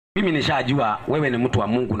Mimi nishajua wewe ni mtu wa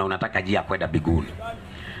Mungu na unataka njia kwenda mbinguni.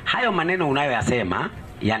 Hayo maneno unayoyasema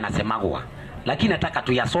yanasemagwa, lakini nataka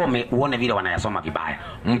tuyasome uone vile wanayasoma vibaya.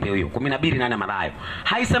 Mpe huyo 12:8 Mathayo.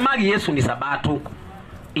 Haisemagi Yesu ni sabato.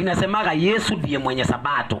 Inasemaga Yesu ndiye mwenye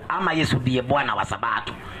sabato, ama Yesu ndiye Bwana wa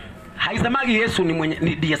sabato. Haisemagi Yesu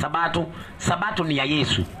ndiye sabato. Sabato ni ya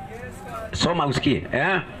Yesu. Soma usikie.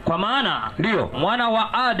 Kwa maana ndio mwana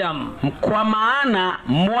wa Adam, kwa maana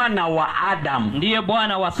mwana wa Adam ndiye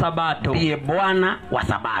Bwana wa sabato. Ndiye Bwana wa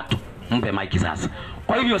sabato. Mpe maiki sasa.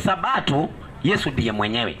 Kwa hivyo sabato Yesu ndiye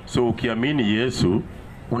mwenyewe. So ukiamini Yesu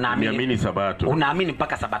unaamini sabato. Unaamini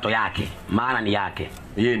mpaka sabato yake, maana ni yake.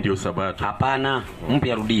 Yeye ndio sabato. Hapana,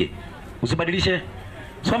 mpe arudie. Usibadilishe.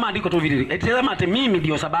 Soma andiko tu vile. Sema ati mimi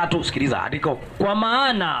ndio sabato. Sikiliza andiko. Kwa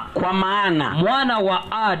maana mwana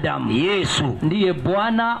wa Adam Yesu ndiye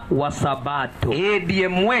Bwana wa sabato. Ndiye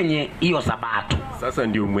mwenye hiyo sabato. Sasa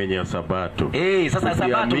ndio mwenye sabato. Sasa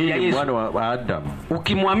sabato ni ya Yesu. Mwana wa Adam.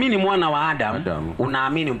 Ukimwamini mwana wa Adam,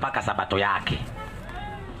 unaamini mpaka sabato yake.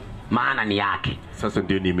 Maana ni yake. Sasa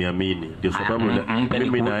ndio nimeamini. Ndio sababu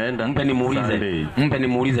mimi naenda. Mpe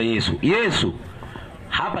nimuulize Yesu. Yesu,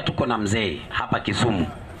 hapa tuko na mzee hapa Kisumu.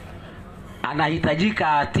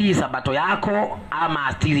 Anahitajika atii sabato yako ama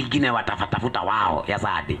atii nyingine watafutafuta wao ya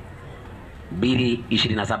Sadi?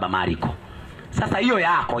 2:27 Mariko. Sasa hiyo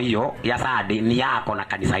yako, hiyo ya Sadi ni yako na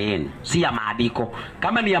kanisa yenu, si ya maandiko.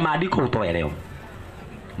 Kama ni ya maandiko utoe leo,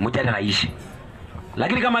 mjadala ishi.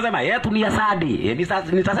 Lakini kama sema yetu ni ya Sadi,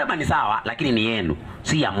 nitasema ni sawa, lakini ni yenu,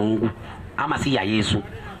 si ya Mungu ama si ya Yesu.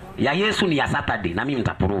 Ya Yesu ni ya Saturday na mimi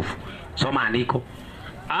nitapurufu. Soma andiko.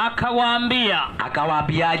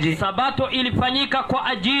 Akawaambiaje? Sabato ilifanyika kwa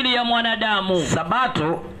ajili ya mwanadamu.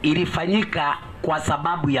 Sabato ilifanyika kwa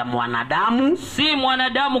sababu ya mwanadamu, si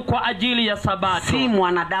mwanadamu kwa ajili ya sabato. Si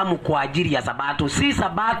mwanadamu kwa ajili ya sabato. Si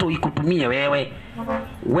sabato ikutumie wewe.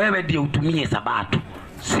 Wewe ndio utumie sabato.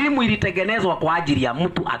 Simu ilitengenezwa kwa ajili ya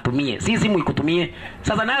mtu atumie, si simu ikutumie.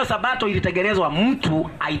 Sasa nayo sabato ilitengenezwa mtu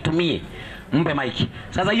aitumie. Mpe maiki.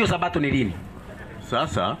 Sasa hiyo sabato ni lini?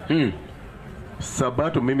 Sasa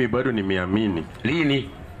sabato mimi bado nimeamini. Lini?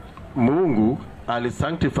 Mungu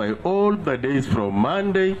alisanctify all the days from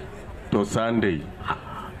Monday to Sunday.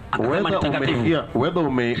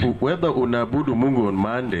 Whether unaabudu Mungu on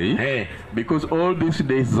Monday, because all these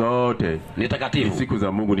days zote ni takatifu. Siku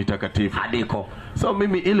za Mungu ni takatifu. Andiko. So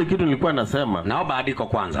mimi ile kitu nilikuwa nasema, naomba andiko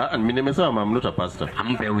kwanza. Mimi nimesema mnuta pastor.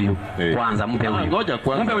 Mpe huyu. Kwanza mpe huyu. Ngoja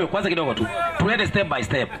kwanza. Mpe huyu kwanza kidogo tu. Tuende step by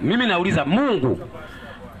step. Mimi nauliza, Mungu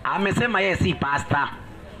amesema yeye si pastor,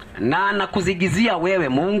 na nakuzigizia wewe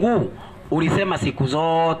Mungu ulisema siku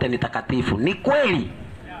zote ni takatifu. Ni kweli?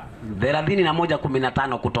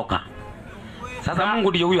 31:15 Kutoka. Sasa Mungu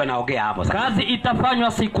ndio huyu anaongea hapo sasa. Kazi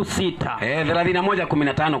itafanywa siku 6.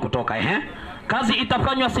 31:15 Kutoka. Kazi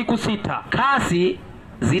itafanywa siku 6. Kazi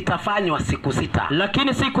zitafanywa siku 6.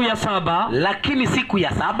 Lakini siku ya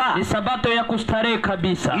 7, ni sabato ya kustarehe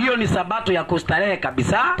kabisa. Hiyo ni sabato ya kustarehe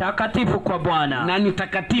kabisa, takatifu kwa Bwana, na ni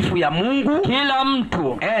takatifu ya Mungu. Kila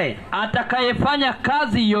mtu atakayefanya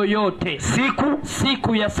kazi yoyote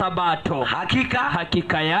siku ya sabato,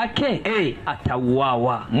 hakika yake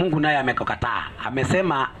atauawa. Mungu naye amekataa.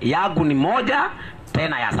 Amesema yangu ni moja,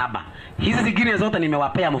 tena ya 7. Hizi zingine zote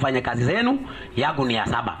nimewapea mfanye kazi zenu, yangu ni ya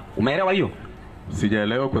 7. Umeelewa hiyo?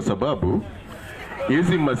 Sijaelewa kwa sababu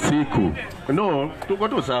hizi masiku tuko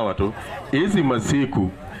tu sawa tu. Hizi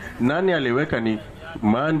masiku nani aliweka? Ni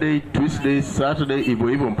Monday, Tuesday, Saturday,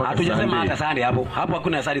 hivyo mpaka Sunday. Hatujasema hata Sunday hapo. Hapo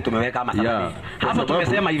hakuna Sunday tumeweka ama Saturday. Hapo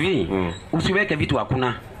tumesema hivi, usiweke vitu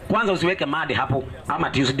hakuna. Kwanza usiweke Monday hapo ama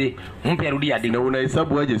Tuesday. Mpe rudia na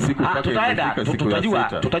unahesabu aje siku mpaka ifika siku ya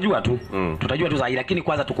 6? Tutajua tu zaidi, lakini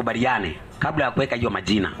kwanza tukubaliane kabla ya kuweka hiyo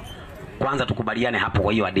majina. Kwanza tukubaliane hapo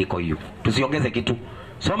kwa hiyo andiko hiyo. Tusiongeze kitu.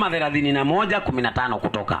 Soma 31:15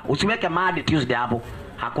 Kutoka. Usiweke Monday, Tuesday hapo.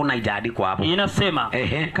 Hakuna ijaandiko hapo. Inasema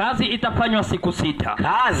kazi itafanywa siku 6.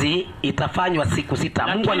 Kazi itafanywa siku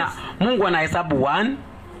 6. Mungu anahesabu 1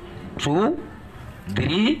 2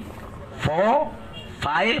 3 4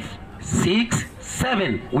 5 6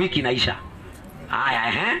 7. Wiki inaisha.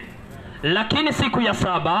 Haya Lakini siku ya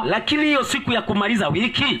 7, lakini hiyo siku ya kumaliza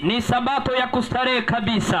wiki ni sabato ya kustarehe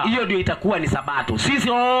kabisa. Hiyo ndio itakuwa ni sabato. Sisi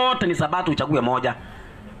wote ni sabato, uchague moja.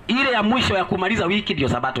 Ile ya mwisho ya kumaliza wiki ndio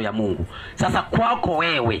sabato ya Mungu. Sasa kwako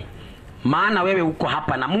wewe, maana wewe uko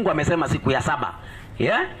hapa na Mungu amesema siku ya 7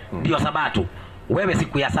 ndio sabato. Wewe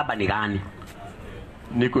siku ya 7 ni gani?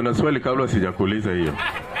 Niko na swali kabla sijakuuliza hiyo.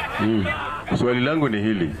 Swali langu ni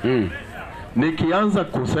hili. Nikianza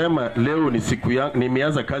kusema leo ni siku yangu,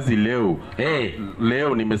 nimeanza kazi leo.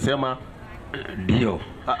 Leo nimesema Ndio.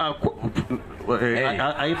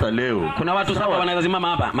 Aidha leo. Kuna watu 7 wanaweza simama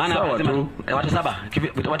hapa. Maana watu 7.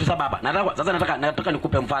 Watu 7 hapa. Nataka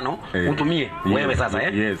nikupe mfano utumie wewe sasa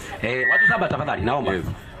Yes. Watu 7 tafadhali naomba. Yes.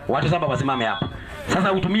 Watu 7 wasimame hapa.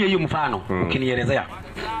 Sasa utumie hiyo mfano ukinielezea.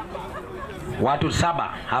 Watu 7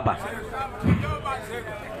 hapa.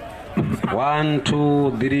 1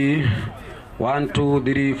 2 3 1 2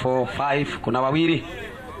 3 4 5 kuna wawili.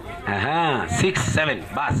 6 7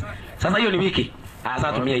 bas. Sasa hiyo ni wiki.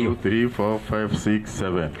 Sasa tumia hiyo 3 4 5 6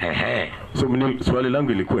 7. So swali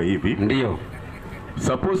langu ilikuwa hivi. Ndio.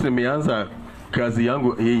 Suppose nimeanza kazi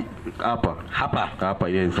yangu hii hapa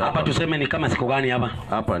yes. Hapa tuseme ni kama siku gani hapa?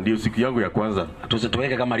 Hapa ndio siku yangu ya kwanza.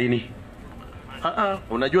 Tusitoweke kama lini?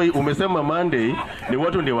 Unajua umesema Monday ni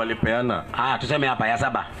watu ndio walipeana. Tuseme hapa ya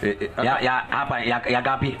 7. Hapa ya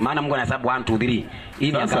gapi? Maana Mungu anahesabu 1 2 3.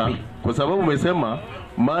 Hii ni ya gapi? Kwa sababu umesema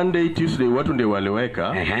Monday Tuesday watu ndio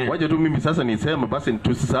waliweka. Waje tu mimi sasa niseme basi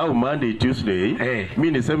tusisahau Monday Tuesday.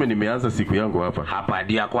 Mimi niseme nimeanza siku yangu hapa. Hapa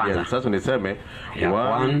ndio ya kwanza. Yes, sasa niseme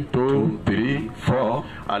 1 2 3 4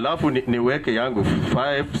 alafu niweke yangu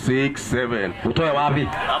 5 6 7. Utoe wapi?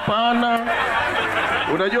 Hapana.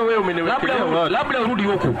 Unajua wewe umeniwekelea wapi? Labda urudi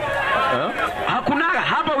huku. Hakuna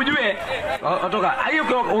hapa ujue. Otoka. Hiyo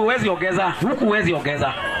uwezi ongeza. Huku uwezi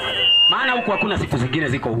ongeza. Maana huku hakuna siku zingine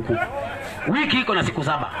ziko huku. Wiki iko na siku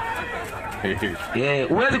 7.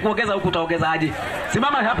 Uwezi kuongeza huku, utaongeza aje?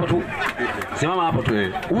 Simama hapo tu. Simama hapo tu.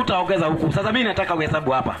 Utaongeza huku. Sasa mimi nataka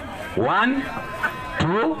uhesabu hapa. 1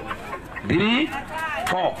 2 3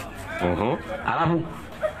 4. Alafu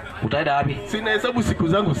utaenda wapi? Sina hesabu siku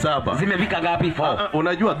zangu 7. Zimefika ngapi? 4.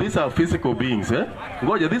 Unajua these are physical beings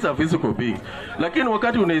Ngoja, these are physical beings. Lakini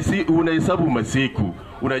wakati unahesabu masiku,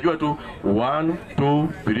 unajua tu 1 2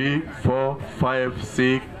 3 4 5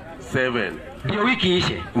 6 7. Ndio wiki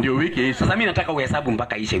ishe. Ndio wiki ishe. Sasa mimi nataka uhesabu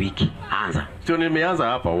mpaka ishe wiki. Anza. Sio nimeanza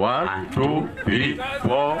hapa 1 2 3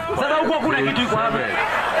 4. Sasa huko kuna kitu iko hapa.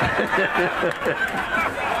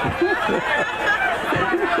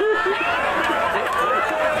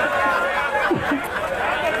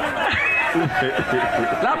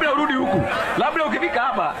 Labda urudi huku. Labda ukifika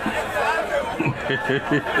hapa.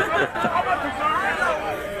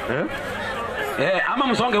 Ama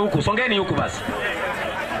msonge huku. Songeni huku basi.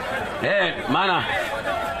 Maana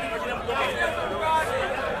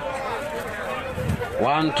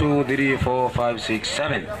 1 2 3 4 5 6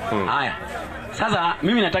 7. Haya. Sasa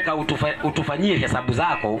mimi nataka utufanyie hesabu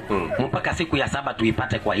zako mpaka siku ya 7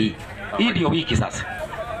 tuipate kwa hii. Hii ndio wiki sasa.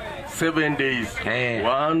 7 days.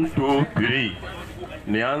 1 2 3.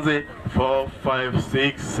 Nianze 4 5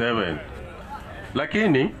 6 7.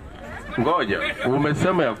 Lakini ngoja,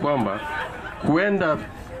 umesema ya kwamba kuenda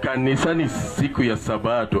kanisani siku ya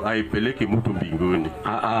Sabato haipeleki mtu mbinguni.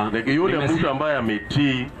 Lakini yule mtu ambaye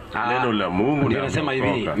ametii neno la Mungu. Ndio nasema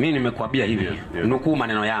hivi, mimi nimekuambia hivi. Nukuu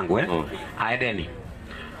maneno yangu Aedeni.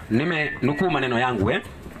 Nukuu maneno yangu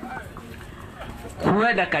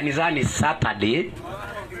Kuenda kanisani Saturday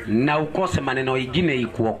na ukose maneno ingine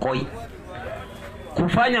ikuokoi.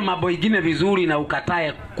 Kufanya mambo ingine vizuri na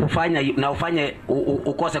ukatae kufanya na ufanye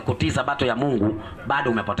ukose kutii Sabato ya Mungu,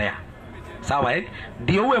 bado umepotea. Sawa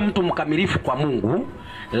Ndio uwe mtu mkamilifu kwa Mungu,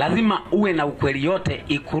 lazima uwe na ukweli yote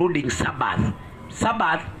including Sabbath.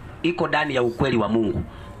 Sabbath iko ndani ya ukweli wa Mungu.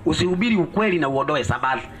 Usihubiri ukweli na uondoe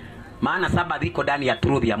Sabbath. Maana Sabbath iko ndani ya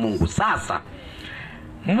truth ya Mungu. Sasa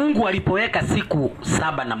Mungu alipoweka siku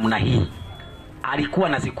 7 namna hii, alikuwa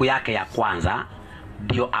na siku yake ya kwanza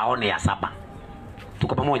ndio aone ya 7.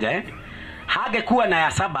 Tuko pamoja Hangekuwa na ya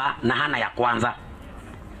 7 na hana ya kwanza.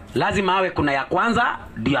 Lazima awe kuna ya kwanza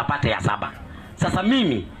ndio apate ya 7. Sasa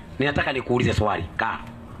mimi ninataka nikuulize swali.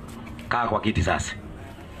 Kaa kwa kiti sasa.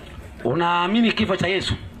 Unaamini kifo cha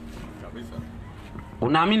Yesu? Kabisa.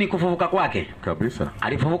 Unaamini kufufuka kwake? Kabisa.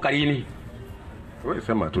 Alifufuka lini? Wewe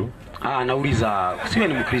sema tu. Nauliza, siwe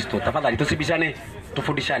ni Mkristo, tafadhali tusibishane,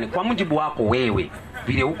 tufundishane. Kwa mujibu wako wewe,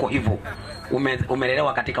 vile uko hivyo,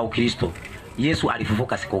 umelelewa katika Ukristo, Yesu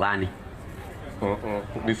alifufuka siku gani?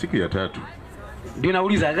 Ni siku ya 3. Ndio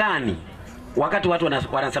nauliza gani? Wakati watu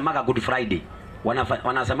wanasemaga Good Friday,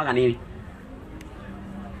 wanasemaga nini?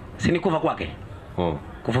 Si ni kufa kwake?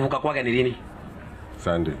 Kufufuka kwake ni lini?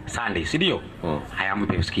 Sunday, si ndio? Haya,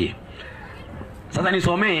 mpe usikie. Sasa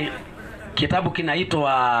nisomee kitabu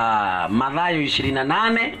kinaitwa Mathayo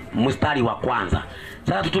 28 mstari wa kwanza.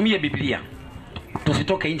 Sasa tutumie Biblia.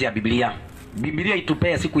 Tusitoke nje ya Biblia. Biblia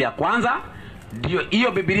itupee siku ya kwanza, ndio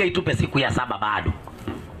hiyo Biblia itupe siku ya 7 bado.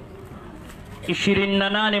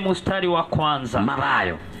 28 mstari wa kwanza.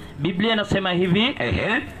 Mathayo. Biblia inasema hivi.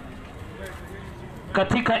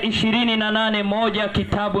 katika 28:1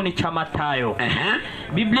 kitabu ni cha Mathayo.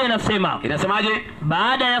 Biblia inasema, inasemaje?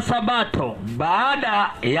 Baada ya Sabato,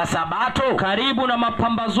 baada ya Sabato, karibu na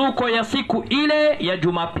mapambazuko ya siku ile ya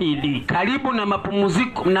Jumapili, karibu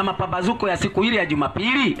na mapambazuko ya siku ile ya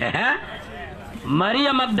Jumapili,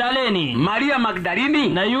 Maria Magdaleni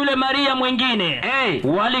na yule Maria mwingine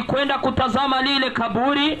walikwenda kutazama lile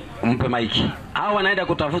kaburi. Mpe maiki. Hao wanaenda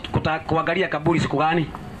kuangalia kaburi siku gani?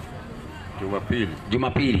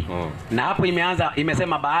 Jumapili. Na hapo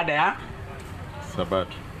imesema baada ya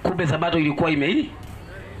Sabato. Kumbe Sabato ilikuwa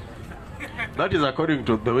That is according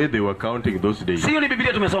to the way they were counting those days. Sio, ni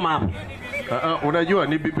Biblia tumesoma hapo. Unajua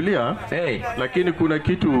ni Biblia, lakini kuna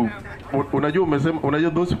kitu unajua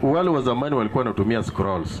wale wa zamani walikuwa wanatumia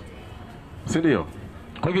scrolls. Si ndio?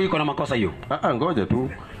 Kwa hivyo iko na makosa hiyo. Ngoja tu.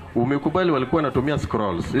 Umekubali walikuwa wanatumia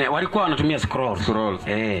scrolls. Walikuwa wanatumia scrolls.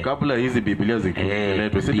 Kabla hizi Biblia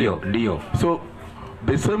zikaletwa, si ndio? Ndio. So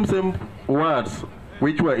the same words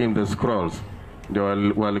which were in the scrolls ndio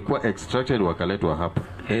walikuwa extracted wakaletwa hapa.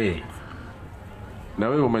 Na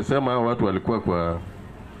wewe umesema watu walikuwa kwa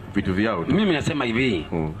vitu vyao. Mimi nasema hivi,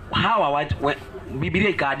 hawa Biblia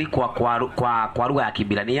ikaandikwa kwa lugha ya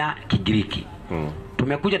Kiebrania, Kigiriki.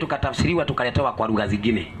 Tumekuja tukatafsiriwa tukaletewa kwa lugha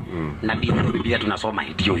zingine. Na ndio Biblia tunasoma,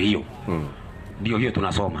 ndio hiyo. Ndio hiyo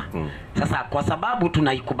tunasoma. Sasa kwa sababu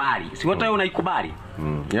tunaikubali, si wote unaikubali?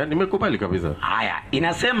 Nimekubali kabisa. Haya,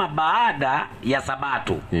 inasema baada ya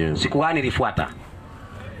Sabato. Siku gani ilifuata?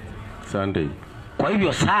 Sunday. Kwa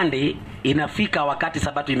hivyo Sunday inafika wakati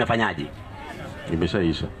Sabato imefanyaje?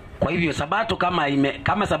 Imeshaisha. Kwa hivyo Sabato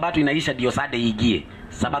kama Sabato inaisha ndio Sunday iingie.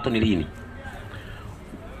 Sabato ni lini?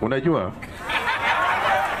 Unajua?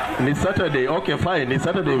 Ni Saturday. Okay, fine. Ni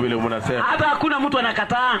Saturday vile mnasema. Hata hakuna mtu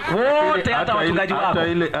anakataa. Wote hata wachungaji wako.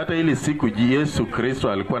 Hata ile siku Yesu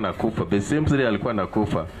Kristo alikuwa nakufa. The same day alikuwa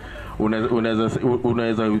nakufa.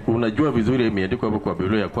 Unajua vizuri imeandikwa hapo kwa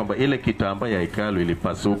Biblia kwamba ile kitambaa ya hekalu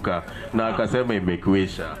ilipasuka na akasema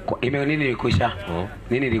imekwisha. Nini ilikwisha?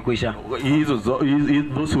 Nini ilikwisha?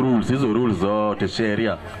 Hizo rules zote,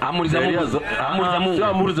 sheria. Amri za Mungu. Sio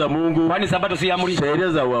amri za Mungu. Kwani Sabato si amri? Sheria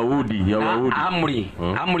za Wayahudi,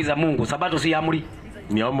 Amri za Mungu. Sabato si amri?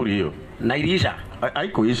 Ni amri hiyo. Na iliisha?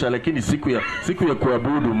 Haikuisha, lakini siku ya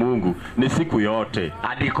kuabudu Mungu ni siku yote.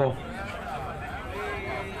 Adiko.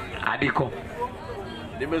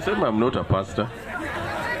 Nimesema I'm not a pastor.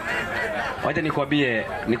 Wacha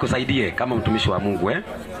nikusaidie kama mtumishi wa Mungu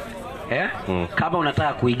Kama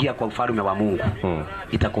unataka kuingia kwa ufalme wa Mungu,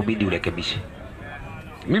 itakubidi urekebishe.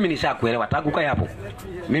 Mimi nishakuelewa tangu kae hapo.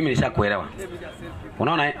 Mimi nishakuelewa.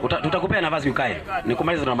 Unaona, tutakupea nafasi ukae.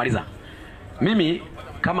 Nikumaliza tunamaliza. Mimi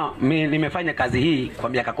kama nimefanya kazi hii kwa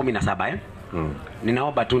miaka 17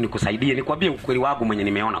 Ninaomba tu nikusaidie, nikwambie ukweli wangu mwenye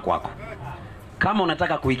nimeona kwako. Kama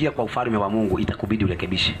unataka kuingia kwa ufalme wa Mungu, itakubidi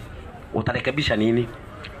urekebishe. Utarekebisha nini?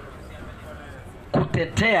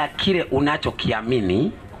 Kutetea kile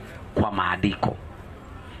unachokiamini kwa maandiko.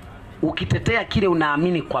 Ukitetea kile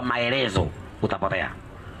unaamini kwa maelezo, utapotea.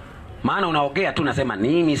 Maana unaongea tu unasema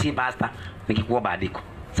mimi si pastor, nikikuomba andiko.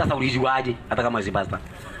 Sasa ulijuaje hata kama si pastor?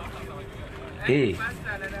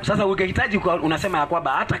 Sasa ukihitaji unasema ya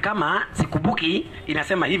kwamba hata kama sikumbuki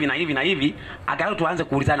inasema hivi na hivi na hivi, angalau tuanze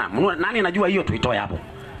kuulizana. Nani anajua hiyo, tuitoe hapo.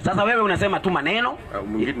 Sasa wewe unasema tu maneno,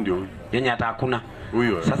 mwingine ndio yenye hata hakuna.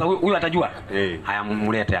 Huyo. Sasa huyu atajua? Haya,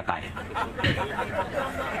 mlete akae.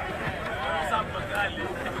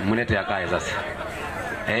 Mlete akae sasa.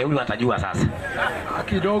 Huyu atajua sasa.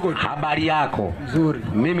 Kidogo. Habari yako? Nzuri.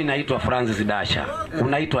 Mimi naitwa Francis Dasha.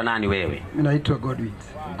 Unaitwa nani wewe? Mimi naitwa Godwin.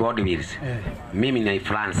 Mimi ni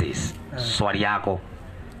Francis. Swali yako?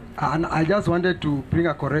 And I just wanted to bring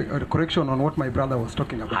a correction on what my brother was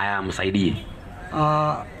talking about. Haya, msaidie.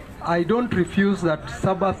 I don't refuse that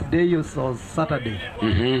Sabbath day is Saturday.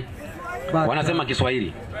 But wanasema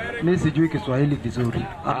Kiswahili. Mimi sijui Kiswahili vizuri.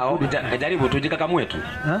 Jaribu tu, jikakamue tu.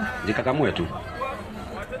 Jikakamue tu.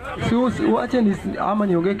 Si uache ama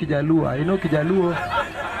niongee Kijaluo. I know Kijaluo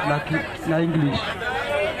na English.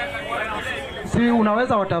 Si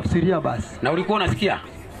unaweza watafsiria basi. Na ulikuwa unasikia?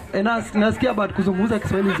 Nasikia but kuzungumza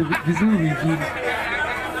Kiswahili vizuri vizuri.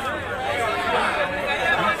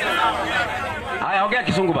 Haya, ongea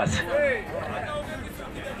Kizungu basi.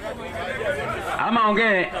 Ama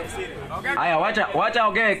ongee. Haya, wacha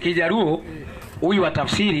ongee Kijaluo, huyu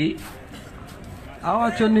watafsiri.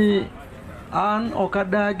 Awacho ni an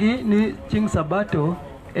okadagi ni ching Sabato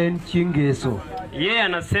en chingeso. Yeye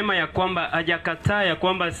anasema ya kwamba hajakataa ya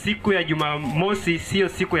kwamba siku ya Jumamosi sio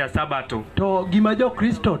siku ya Sabato. To gimajo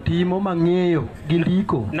Kristo timo mang'eyo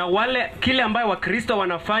gindiko. Na wale kile ambayo Wakristo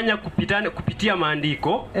wanafanya kupitia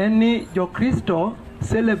maandiko. Eni jo Kristo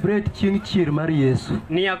celebrate chieng' chier mar Yesu.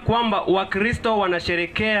 Ni ya kwamba Wakristo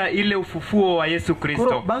wanasherekea ile ufufuo wa Yesu Koro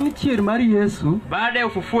Kristo. bang' chier mar Yesu Baada ya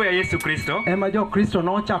ufufuo ya Yesu Kristo, ema jo Kristo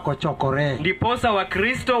nochako chokore. ndiposa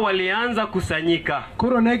Wakristo walianza kusanyika.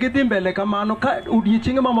 Koro ne gidhi mbele kamano ka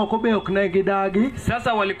odiechienge mamoko be ok ne gidagi.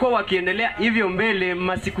 Sasa walikuwa wakiendelea hivyo mbele,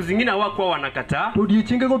 masiku zingine hawakuwa wanakataa. To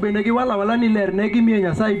odiechiengego bende giwala ni ler ne gimiye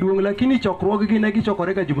Nyasaye duong', lakini chokruogegi ne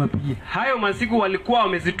gichokore ka Jumapili. Hayo masiku walikuwa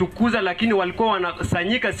wamezitukuza, lakini walikuwa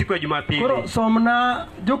wanasanyika siku ya Jumapili. Koro somna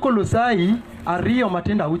Jokolosai 2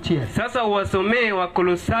 matindo 6. Sasa wasomee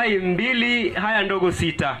Wakolosai 2 haya ndogo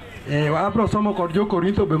 6. Abro somo kod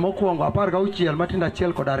Jo-Korintho be mokwongo 16 matindo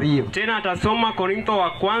 1 kod 2. Tena atasoma Korintho wa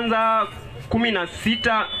kwanza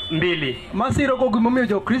 16:2. Masiro ko gimomiyo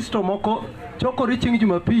Jo-Kristo moko chokore chieng'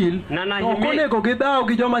 Jumapil, ok onego gidhaw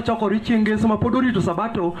gi joma chokore chieng' Ngeso ma pod orito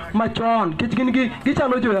Sabato machon, kech gin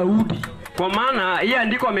gichalo Jo-Yahudi. Kwa maana hii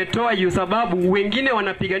andiko ametoa juu sababu wengine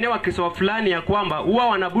wanapigania Wakristo fulani ya kwamba huwa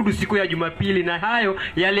wanabudu siku ya Jumapili, na hayo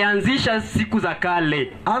yalianzisha siku za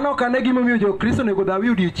kale. Ano kane gimomiyo Jo-Kristo nego dhawi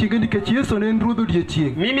odiechienge nikech Yesu ne en ruodh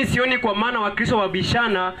odiechieng'. Mimi sioni kwa maana Wakristo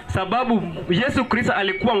wabishana, sababu Yesu Kristo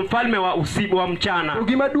alikuwa mfalme wa usiku wa mchana. To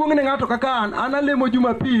gima duong' ne ng'ato kaka an alemo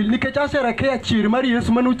Jumapil nikech asherekea chier mar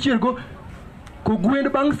Yesu mane ochiergo kogwen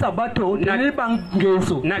bang' Sabato ne bang'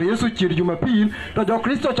 Ngeso. Yesu chier Jumapil, to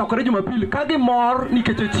Jo-Kristo chokore Jumapil ka gimor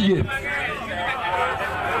nikech ochier.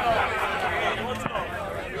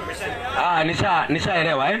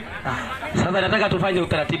 Nishaelewa Sasa nataka tufanye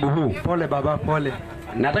utaratibu huu. Pole baba, pole.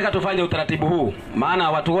 Nataka tufanye utaratibu huu,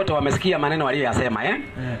 maana watu wote wamesikia maneno waliyosema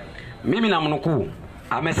Mimi namnukuu.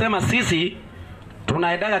 Amesema sisi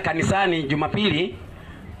tunaendaga kanisani Jumapili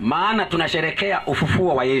maana tunasherekea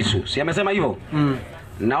ufufuo wa Yesu. Si amesema hivyo?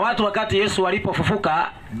 Na watu wakati Yesu alipofufuka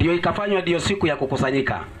ndio ikafanywa ndio siku ya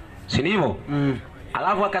kukusanyika. Si hivyo?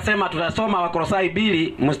 Alafu akasema tutasoma Wakolosai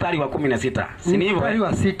 2 mstari wa 16. Si hivyo? Mstari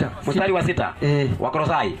wa 6. Mstari wa 6.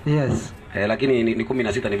 Wakolosai. Yes. Lakini ni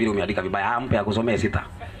 16 ni vile umeandika vibaya. Mpe akusomee 6.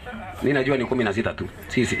 Mimi najua ni 16 tu.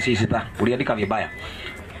 Si 6. Uliandika vibaya.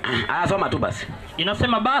 Soma tu basi.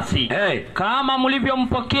 Inasema basi kama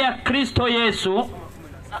mlivyompokea Kristo Yesu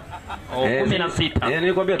 16.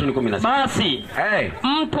 Nilikwambia tu ni 16. Basi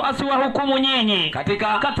mtu asiwahukumu nyinyi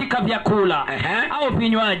katika vyakula au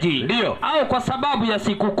vinywaji au kwa sababu ya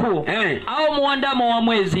sikukuu au muandamo wa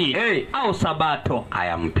mwezi au Sabato.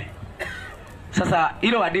 Haya mpe. Sasa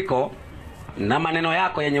hilo andiko na maneno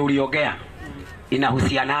yako yenye uliogea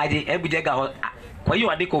inahusianaje? Hebu jega kwa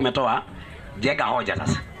hiyo andiko umetoa, jega hoja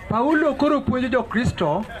sasa. Paulo koro puonjo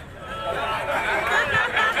Jo-Kristo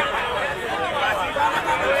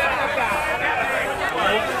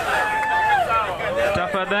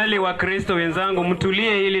Tafadhali Wakristo wenzangu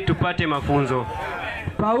mtulie ili tupate mafunzo.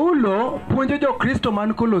 Paulo puonjo Jo-Kristo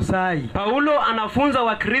man Kolosai. Paulo anafunza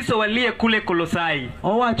Wakristo walie kule Kolosai.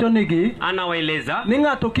 Owacho nigi anawaeleza ni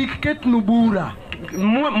ng'ato kik ketnu bura.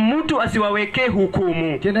 Mtu asiwawekee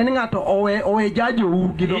hukumu. Kenda ni ng'ato owe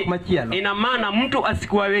jajou gi dhok machielo. Ina maana mtu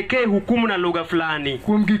asikuwawekee hukumu na lugha fulani.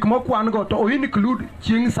 Kuom gik mokwan-go to include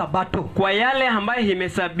chieng' Sabato. Kwa yale ambayo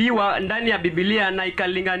imehesabiwa ndani ya Biblia na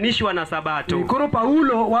ikalinganishwa na Sabato. Koro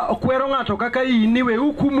Paulo okwero ng'ato kaka ini we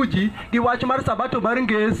hukumu ji gi wach mar Sabato mar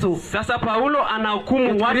Ngeso. Sasa Paulo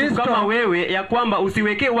anahukumu watu kama wewe ya kwamba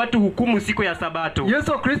usiwekee watu hukumu siku ya Sabato.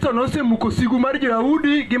 Yesu Kristo nosemuko sigu mar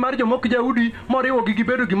Jo-Yahudi gi mar jomok Yahudi moriwo gi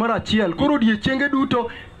gibedo gimoro achiel. Koro odiechienge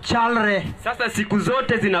duto chalre. Sasa siku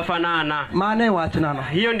zote zinafanana. Mane wach nano.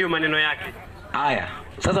 Hiyo ndio maneno yake. Haya.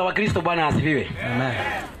 Sasa Wakristo Bwana asifiwe. Amen.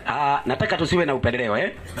 Nataka tusiwe na upendeleo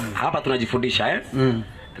Hapa tunajifundisha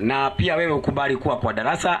Na pia wewe ukubali kuwa kwa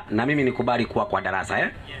darasa na mimi nikubali kuwa kwa darasa Yes.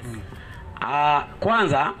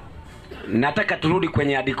 Kwanza nataka turudi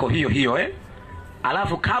kwenye andiko hiyo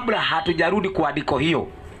Alafu kabla hatujarudi kwa andiko hiyo,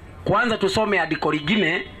 kwanza tusome andiko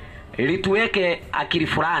lingine lituweke akili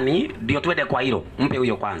fulani ndio tuende kwa hilo. Mpe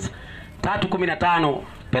huyo kwanza. 3:15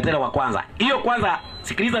 Petero wa kwanza. Hiyo kwanza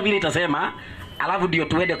sikiliza vile itasema, alafu ndio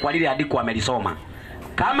tuende kwa lile andiko amelisoma.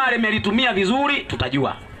 Kama amelitumia vizuri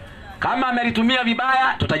tutajua. Kama amelitumia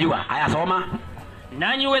vibaya tutajua. Haya soma.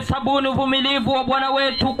 Nanyi hesabuni uvumilivu wa Bwana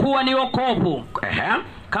wetu kuwa ni wokovu.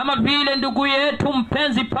 Kama vile ndugu yetu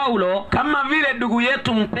mpenzi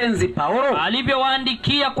Paulo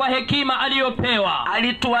alivyowaandikia kwa hekima aliyopewa.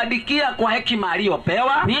 Alituandikia kwa hekima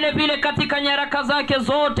aliyopewa. Vile vile katika nyaraka zake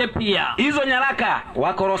zote pia. Hizo nyaraka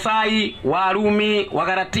Wakolosai, Warumi,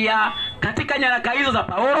 Wagalatia katika nyaraka hizo za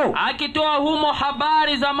Paulo, akitoa humo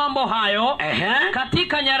habari za mambo hayo.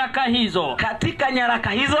 Katika nyaraka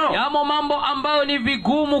hizo yamo mambo ambayo ni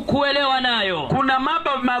vigumu kuelewa nayo. Kuna mambo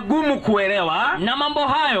magumu kuelewa, na mambo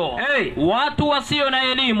hayo watu wasio na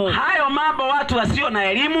elimu, hayo mambo watu wasio na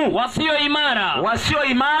elimu, wasio imara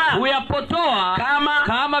huyapotoa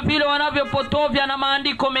kama vile wanavyopotovya na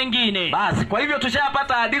maandiko mengine. Basi kwa hivyo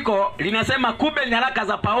tushapata andiko linasema kumbe nyaraka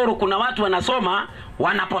za Paulo kuna watu wanasoma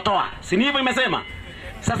wanapotoa, si hivyo imesema?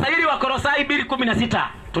 Sasa hili Wakolosai 2:16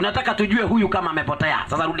 tunataka tujue huyu kama amepotea.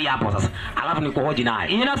 Sasa rudi hapo sasa, alafu nikuhoji naye.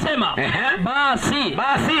 Inasema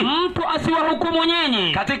basi mtu asiwahukumu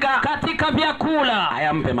nyinyi katika vyakula.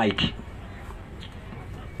 Haya, mpe maiki.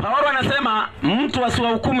 Paulo anasema mtu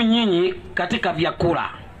asiwahukumu nyinyi katika vyakula.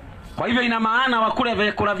 Kwa hivyo ina maana wakule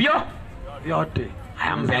vyakula vyote.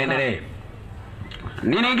 Haya, mpe endelee.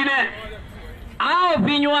 Nini nyingine? Au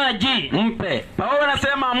vinywaji. Mpe. Paulo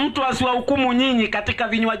anasema mtu asiwahukumu nyinyi katika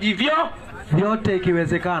vinywaji vyote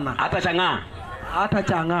ikiwezekana. Hata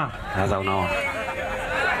chang'aa. Sasa unaona.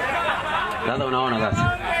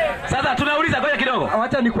 Sasa tunauliza, ngoja kidogo.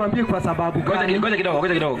 Acha nikwambie kwa sababu gani. Ngoja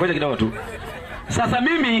kidogo tu. Sasa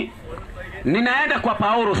mimi ninaenda kwa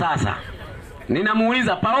Paulo sasa.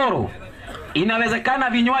 Ninamuuliza Paulo, inawezekana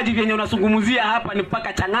vinywaji vyenye unazungumzia hapa ni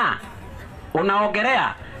mpaka chang'aa?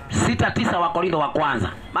 Unaogelea 6:9 wa Korintho wa kwanza.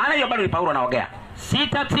 Maana hiyo bado ni Paulo anaongea.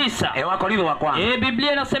 6:9 wa Korintho wa kwanza.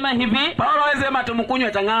 Biblia inasema hivi. Paulo anasema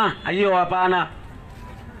tumkunywe chang'aa. Hiyo hapana.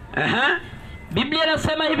 Biblia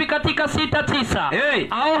inasema hivi katika 6:9.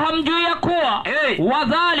 Au hamjui ya kuwa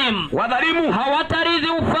wadhalimu hawatarithi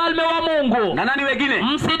ufalme wa Mungu? Na nani wengine?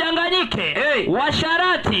 Msidanganyike.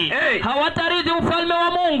 Washarati hawatarithi ufalme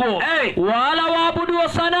wa Mungu. Wala waabudu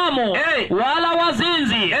sanamu, wala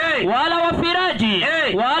wazinzi, wala wafiraji,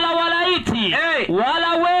 wala walaiti, wala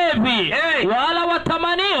wevi, wala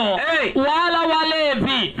watamanio, wala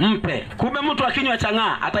walevi. Mpe. Kumbe mtu akinywa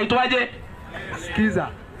chang'aa ataitwaje? Sikiza.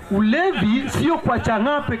 Ulevi sio kwa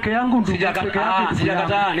chang'aa peke yangu ndugu.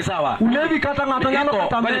 Sijakataa, ni sawa. Ulevi kata ngatanyalo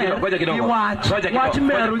katambe. Ngoja kidogo.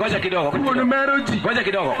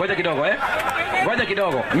 Ngoja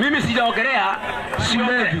kidogo. Mimi sijaongelea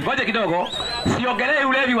ngoja kidogo. Siongelei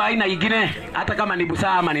ulevi wa aina nyingine hata kama ni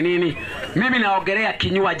busama ni nini. Mimi naongelea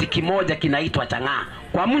kinywaji kimoja kinaitwa chang'aa.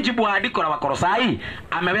 Kwa mujibu wa andiko la Wakolosai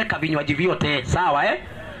ameweka vinywaji vyote, sawa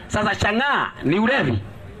Sasa chang'aa ni ulevi?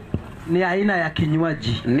 Ni aina ya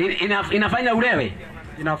kinywaji. Inafanya ulewe?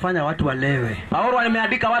 Inafanya watu walewe. Paulo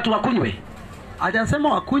ameandika watu wakunywe? Hajasema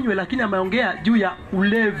wakunywe, lakini ameongea juu ya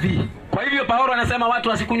ulevi. Kwa hivyo Paulo anasema watu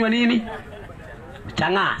wasikunywe nini?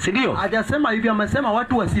 Chang'aa, si ndio? Hajasema hivyo, amesema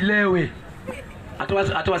watu wasilewe.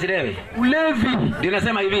 Atu wasilewe. Ulevi. Ndio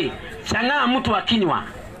nasema hivi, chang'aa mtu akinywa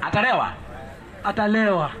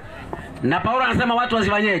atalewa. Na Paulo anasema watu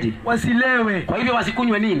wasifanyeje? Wasilewe. Kwa hivyo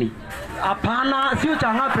wasikunywe nini? Hapana, sio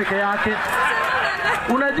chang'aa peke yake.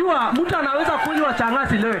 Unajua mtu anaweza kunywa chang'aa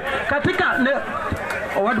silewe. Katika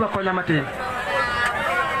watu wako na matendo.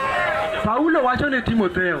 Paulo wacho ni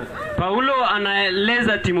Timotheo. Paulo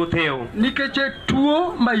anaeleza Timotheo, nikeche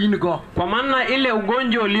tuo maingo, kwa maana ile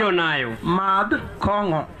ugonjwa ulio nayo, mad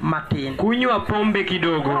kongo matin, kunywa pombe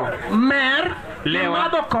kidogo, mer lewa.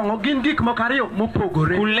 Mado kongo gingik mokario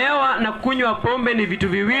mopogore. Kulewa na kunywa pombe ni vitu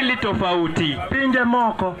viwili tofauti. Pinje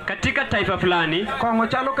moko katika taifa fulani, kongo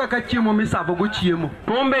chalo kaka chiemo misabo go chiemo.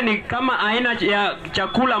 Pombe ni kama aina ya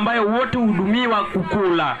chakula ambayo wote hudumiwa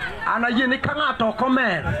kukula. Anayeni kanga toko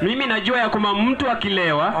mer. Mimi najua ya kwamba mtu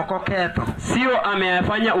akilewa okoketo, sio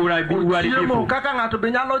ameyafanya uharibifu. Kaka ngato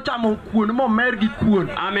benyalo chamo kuon mo mer gi kuon.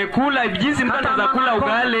 Amekula jinsi mtu anaweza kula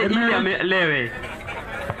ugali ili amelewe.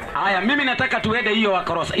 Haya, mimi nataka tuende hiyo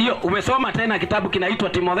Wakorosa. Hiyo umesoma tena kitabu kinaitwa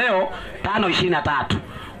Timotheo 5:23.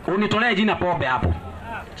 Unitolee jina pombe hapo.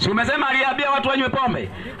 Si umesema aliambia watu wanywe pombe?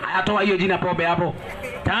 Haya, toa hiyo jina pombe hapo.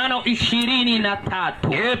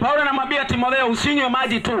 5:23. Paulo anamwambia Timotheo usinywe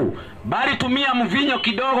maji tu, bali tumia mvinyo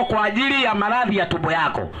kidogo kwa ajili ya maradhi ya tumbo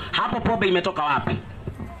yako. Hapo pombe imetoka wapi?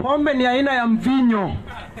 Pombe ni aina ya mvinyo.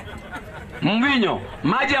 Mvinyo,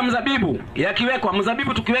 maji ya mzabibu yakiwekwa,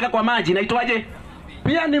 mzabibu tukiweka kwa maji inaitwaje?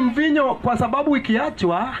 Pia ni mvinyo kwa sababu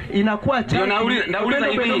ikiachwa inakuwa chai. Nauliza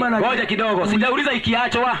hivi, ngoja kidogo. Sijauliza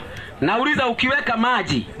ikiachwa. Nauliza ukiweka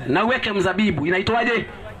maji na uweke mzabibu inaitwaje?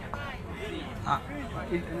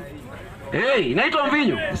 Inaitwa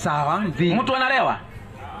mvinyo. Sawa, mvinyo. Mtu analewa.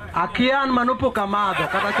 Akian manupo kamado,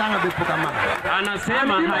 kata changa bipo kamado.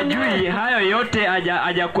 Anasema hajui hayo yote,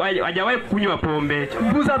 hajawahi kunywa pombe.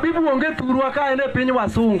 Mzabibu onge turua ka ene pinyi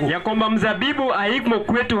wasungu. Ya kwamba mzabibu haiko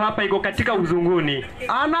kwetu hapa, iko katika uzunguni.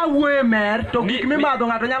 Ana wemer to kimi mado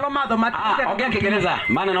ngato nyalo mado mati. Ongea Kiingereza,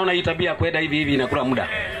 maana naona hii tabia kwenda hivi inakula muda.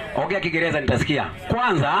 Ongea Kiingereza nitasikia.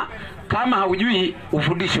 Kwanza kama haujui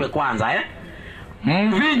ufundishwe kwanza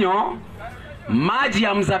Mvinyo, maji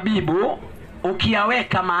ya mzabibu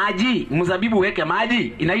ukiyaweka maji, mzabibu uweke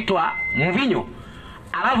maji, inaitwa mvinyo.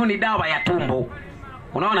 Alafu ni dawa ya tumbo.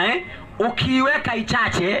 Unaona ukiweka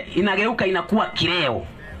ichache inageuka inakuwa kileo.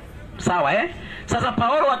 Sawa Sasa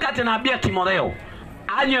Paulo wakati anaambia Timotheo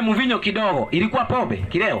anywe mvinyo kidogo, ilikuwa pombe,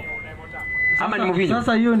 kileo? Ama ni mvinyo?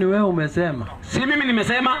 Sasa hiyo ni wewe umesema. Si mimi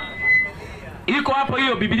nimesema. Iko hapo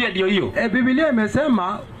hiyo, Biblia ndio hiyo. Biblia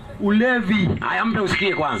imesema ulevi. Haya, mpe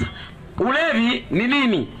usikie kwanza. Ulevi ni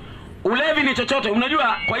nini? Ulevi ni chochote.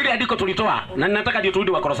 Unajua kwa ile andiko tulitoa, na ninataka ndio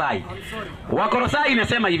turudi Wakolosai. Wakolosai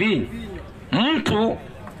inasema hivi, mtu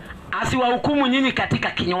asiwahukumu nyinyi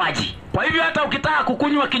katika kinywaji. Kwa hivyo hata ukitaka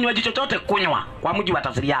kukunywa kinywaji chochote, kunywa kwa mujibu wa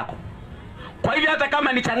tafsiri yako. Kwa hivyo hata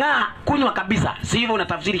kama ni chang'aa, kunywa kabisa. Si hivyo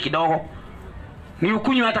unatafsiri kidogo. Ni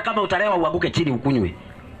ukunywe, hata kama utalewa uanguke chini ukunywe.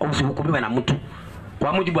 Usihukumiwe na mtu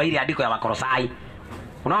kwa mujibu wa ile andiko ya Wakolosai.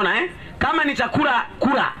 Unaona Kama ni chakula,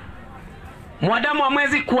 kula. Mwanadamu wa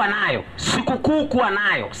mwezi kuwa nayo, sikukuu kuwa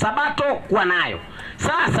nayo, sabato kuwa nayo.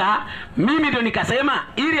 Sasa mimi ndio nikasema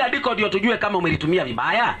ili andiko ndio tujue kama umelitumia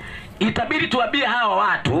vibaya, itabidi tuambie hawa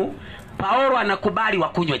watu Paulo anakubali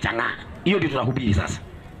wakunywe chang'aa. Hiyo ndio tunahubiri sasa,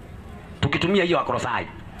 tukitumia hiyo Wakolosai.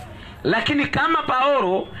 Lakini kama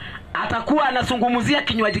Paulo atakuwa anazungumzia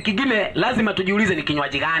kinywaji kingine, lazima tujiulize ni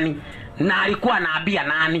kinywaji gani na alikuwa anaambia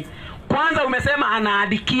nani. Kwanza umesema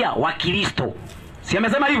anaadikia Wakristo. Si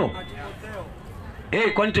amesema hivyo?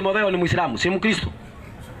 Kwani Timotheo ni Muislamu, si Mkristo?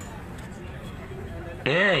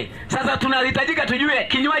 Sasa tunahitajika tujue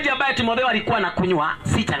kinywaji ambaye Timotheo alikuwa anakunywa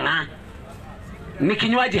si chang'aa. Ni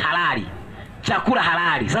kinywaji halali, chakula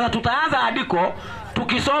halali. Sasa tutaanza andiko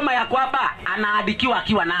tukisoma ya kwamba anaadikiwa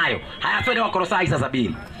akiwa nayo. Haya, twende Wakolosai sasa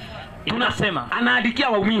 2. Tunasema anaadikia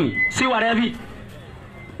waumini, si walevi.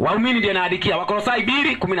 Waumini ndio anaadikia. Wakolosai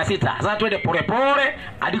 2:16. Sasa twende pole pole,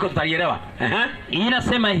 andiko tutalielewa.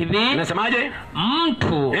 Inasema hivi. Inasemaje?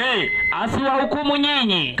 Mtu asiwahukumu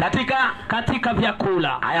nyinyi katika vyakula.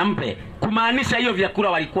 Haya, mpe. Kumaanisha hiyo vyakula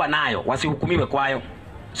walikuwa nayo, wasihukumiwe kwayo.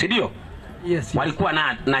 Si ndio? Yes.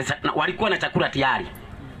 Walikuwa na chakula tayari.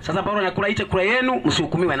 Sasa Paulo anakula hicho chakula yenu,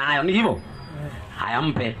 msihukumiwe nayo. Ni hivyo? Haya,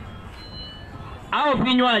 mpe. Au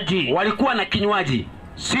vinywaji. Walikuwa na kinywaji.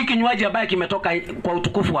 Si kinywaji ambaye kimetoka kwa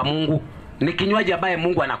utukufu wa Mungu. Ni kinywaji ambaye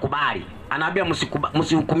Mungu anakubali. Anaambia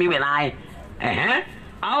msihukumiwe naye.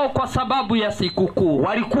 Au kwa sababu ya sikukuu.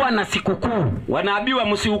 Walikuwa na sikukuu. Wanaambiwa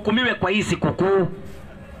msihukumiwe kwa hii sikukuu.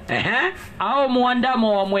 Au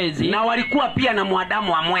muandamo wa mwezi. Na walikuwa pia na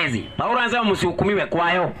muandamo wa mwezi. Paulo anasema msihukumiwe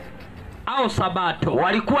kwayo. Au sabato.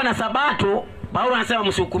 Walikuwa na sabato. Paulo anasema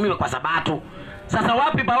msihukumiwe kwa sabato. Sasa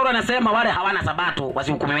wapi Paulo anasema wale hawana sabato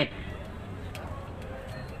wasihukumiwe?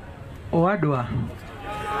 Owadwa.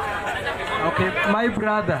 Okay, my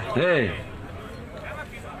brother.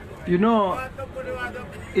 You know,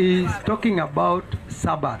 he's talking about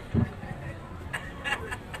Sabbath.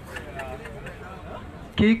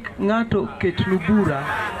 Kik ngato ketlubura.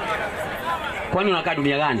 Kwani unakaa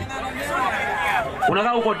dunia gani?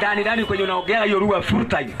 Unakaa huko ndani kwenye unaongea hiyo lugha full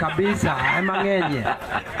time kabisa, mangenye.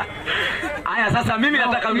 Aya, sasa mimi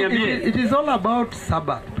nataka uniambie. It is all about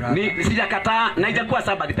Sabbath, brother. Ni sijakataa, na haijakuwa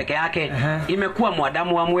Sabbath peke yake. Imekuwa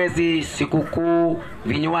muadamu wa mwezi, sikukuu,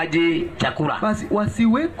 vinywaji, chakula. Basi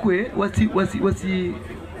wasiwekwe,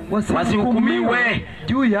 wasihukumiwe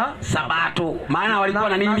juu ya sabato. Maana walikuwa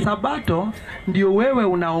na nini? Na sabato ndio wewe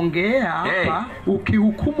unaongea hapa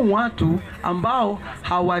ukihukumu watu ambao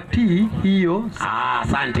hawatii hiyo.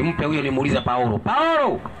 Asante, mpe huyo nimuulize Paulo.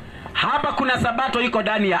 Paulo, hapa kuna sabato iko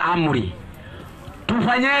ndani ya amri.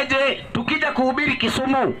 Tufanyeje tukija kuhubiri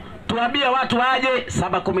Kisumu? Tuambie watu waje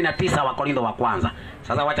 7:19 wa Korintho wa kwanza.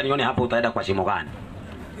 Sasa wacha nione hapo utaenda kwa shimo gani.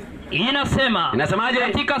 Inasemaje?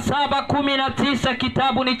 Katika 7:19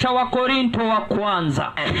 kitabu ni cha Wakorinto wa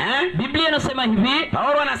kwanza. Biblia inasema hivi.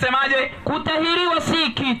 Paulo anasemaje? Kutahiriwa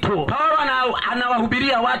si kitu. Paulo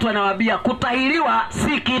anawahubiria watu, anawaambia kutahiriwa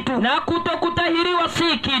si kitu. Na kutokutahiriwa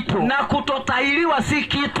si kitu. Na kutotahiriwa si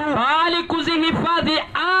kitu. Bali kuzihifadhi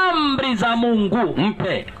amri za Mungu.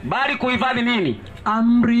 Mpe. Bali kuhifadhi nini?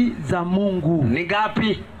 Amri za Mungu. Ni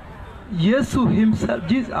gapi?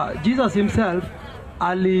 Jesus himself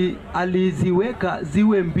aliziweka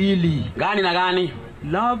ziwe mbili. Gani na gani?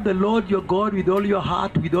 Love the Lord your God with all your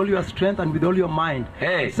heart, with all your strength and with all your mind.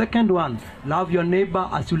 Second one, love your neighbor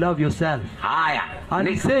as you love yourself. Haya.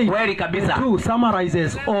 And say kweli kabisa. Two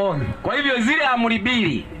summarizes all. Kwa hivyo zile amri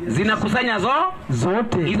mbili zinakusanya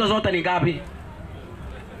zote. Hizo zote ni gapi?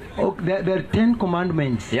 There are 10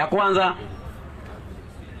 commandments. Ya kwanza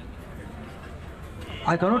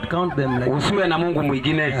I cannot count them like. Usiwe na Mungu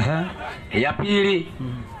mwingine. Ya pili,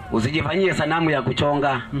 usijifanyie sanamu ya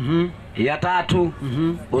kuchonga. Ya tatu,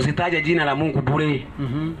 usitaje jina la Mungu bure.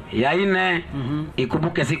 Ya nne,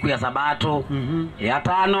 ikumbuke siku ya Sabato. Ya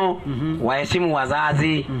tano, waheshimu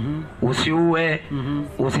wazazi. Usiue,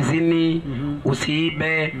 usizini,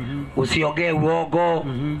 usiibe, usiogee uogo,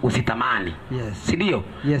 usitamani. Yes. Si ndio?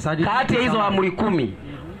 Yes, kati ya hizo amri 10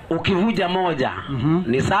 ukivuja moja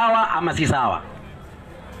ni sawa ama si sawa?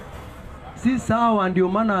 Si sawa, ndio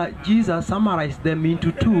maana Jesus summarized them into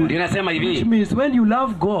 2. Ninasema hivi, which means when you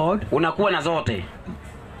love God, unakuwa na zote.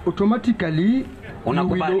 Automatically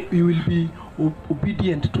you will be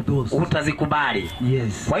obedient to those. Utazikubali.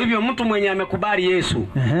 Yes. Kwa hivyo mtu mwenye amekubali Yesu,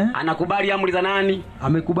 anakubali amri za nani?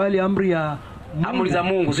 Amekubali amri ya amri za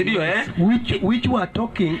Mungu, si ndio which we are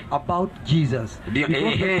talking about Jesus.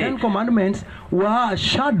 Because the 10 commandments were a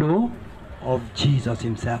shadow of Jesus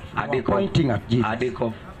himself. Pointing at Jesus.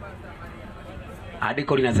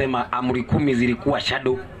 Andiko linasema amri 10 zilikuwa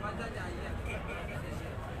shadow.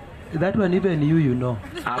 That one even you know.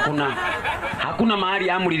 Hakuna mahali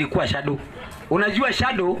amri ilikuwa shadow. Unajua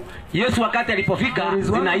shadow, Yesu wakati alipofika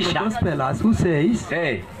zinaisha. There is one gospelers who says,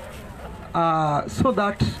 so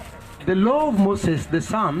that the law of Moses, the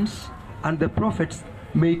Psalms, and the prophets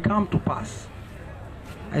may come to pass.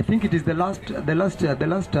 I think it is the last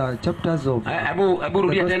chapters of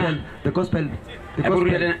the gospel.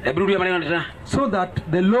 So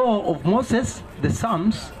that the law of Moses, the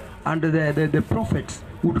Psalms, and the prophets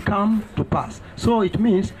would come to pass. So it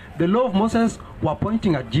means the law of Moses were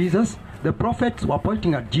pointing at Jesus, the prophets were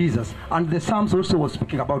pointing at Jesus, and the Psalms also was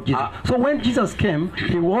speaking about Jesus. So when Jesus came,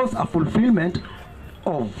 he was a fulfillment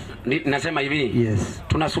of. Nasema hivi, yes,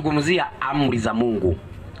 tunazungumzia amri za Mungu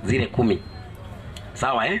zile 10.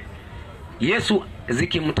 Sawa Yesu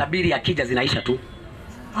zikimtabiri akija zinaisha tu.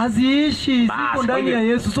 Haziishi, ziko ndani ya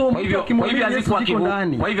Yesu. So kwa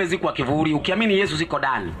hivyo ziko kivuli. Ukiamini Yesu ziko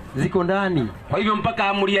ndani. Ziko ndani. Kwa hivyo mpaka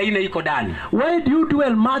amri ya 4 iko ndani. Why do you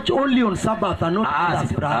dwell much only on Sabbath and not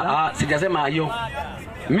others, brother? Sijasema hiyo.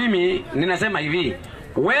 Mimi ninasema hivi,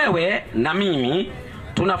 wewe na mimi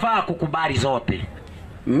tunafaa kukubali zote.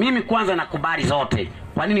 Mimi kwanza nakubali zote.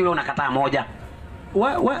 Kwa nini wewe unakataa moja?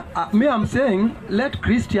 Me, I'm saying, let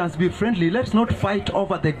Christians be friendly. Let's not fight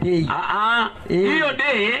over the day. Hiyo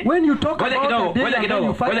day, when you talk about the day and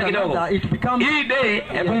you fight another, it becomes. Hii day,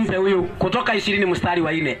 mpe huyu kutoka 20 mstari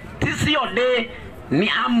wa 4. Sio day,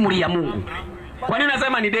 ni amri ya Mungu. Kwa nini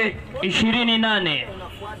unasema ni day? 28.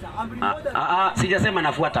 Sijasema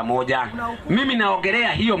nafuata moja. Mimi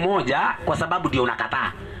naongelea hiyo moja kwa sababu ndio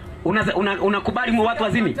unakataa. Unakubali watu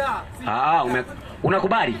wazini?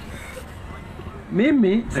 Unakubali?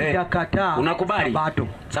 Mimi sijakataa. Unakubali?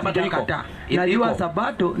 Sabato iko. Najua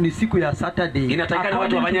Sabato ni siku ya Saturday. Inatakikana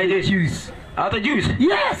watu wafanyaje? Hata Jews.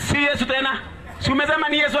 Yes. Si Yesu tena. Si umesema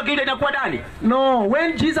ni Yesu akija inakuwa ndani? No,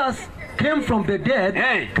 when Jesus came from the dead,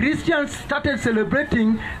 Christians started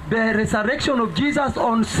celebrating the resurrection of Jesus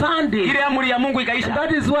on Sunday. Ile amri ya Mungu ikaisha.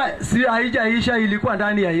 That is why si haijaisha, ilikuwa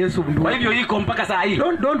ndani ya Yesu. Kwa hivyo iko mpaka saa hii.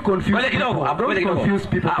 Don't confuse. Wewe kidogo, confuse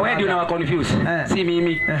people. Wewe ndio unawa confuse. Si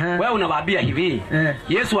mimi. Wewe unawaambia hivi.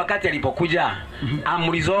 Yesu wakati alipokuja,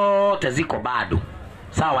 amri zote ziko bado.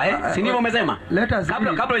 Sawa si ndivyo umesema?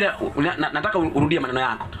 Kabla nataka urudie maneno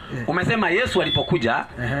yako. Umesema Yesu alipokuja,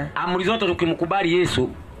 amri zote ukimkubali Yesu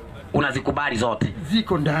unazikubali zote.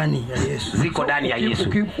 Ziko ndani ya Yesu. Ziko ndani ya Yesu.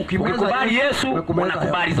 Ukikubali Yesu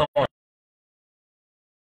unakubali zote.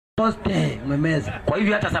 Umemeza. Kwa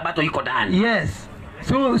hivyo hata Sabato iko ndani. Yes.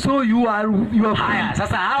 So you are haya.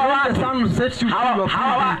 Sasa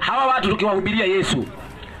hawa watu tukiwahubiria Yesu,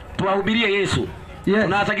 tuwahubirie Yesu. Yes.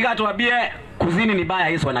 Tunatakika tuwaambie kuzini ni baya,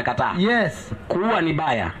 Yesu anakataa. Yes. Kuua ni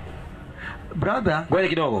baya. Brother, ngoja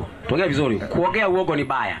kidogo. Tuongee vizuri. Kuongea uongo ni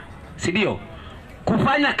baya. Si ndio?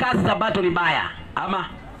 Kufanya kazi Sabato ni baya.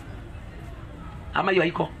 Ama hiyo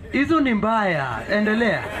haiko? Hizo ni mbaya.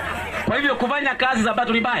 Endelea. Kwa hivyo kufanya kazi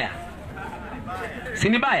Sabato ni baya. Si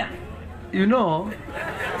ni baya? You know,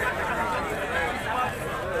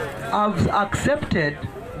 I've accepted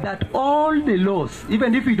that all the laws,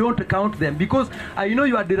 even if you don't count them, because I know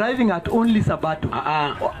you are deriving at only Sabato.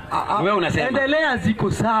 Wewe unasema endelea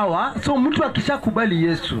ziko sawa. So mtu akishakubali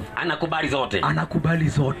Yesu anakubali zote. Anakubali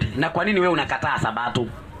zote. Na kwa nini wewe unakataa Sabato?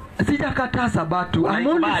 Sijakataa Sabato. I'm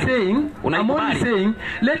only saying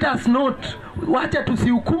let us not, wacha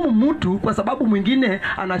tusihukumu mtu kwa sababu mwingine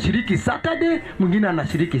anashiriki Saturday, mwingine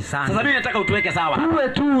anashiriki Sunday. Sasa mimi nataka utuweke sawa. Tuwe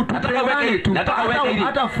tu, nataka uweke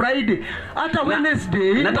hata Friday, hata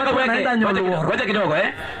Wednesday. Nataka uweke, ngoja kidogo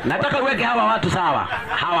nataka uweke hawa watu sawa.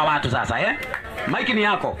 Hawa watu sasa Mike ni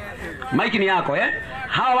yako.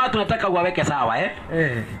 Hawa watu nataka uwaweke sawa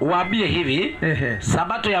Uwaambie hivi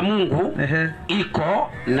Sabato ya Mungu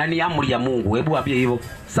iko na ni amri ya Mungu. Hebu waambie hivyo.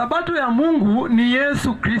 Sabato ya Mungu ni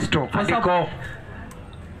Yesu Kristo.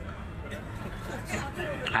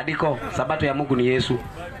 Andiko Sabato ya Mungu ni Yesu.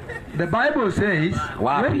 The Bible says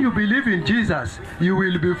when you believe in Jesus you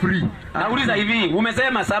will be free. Nauliza hivi,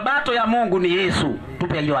 umesema Sabato ya Mungu ni Yesu.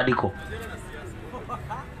 Tupe hiyo andiko.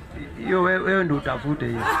 Hiyo wewe ndio utafute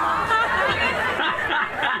hiyo.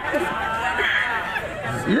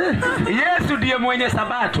 Yesu ndiye mwenye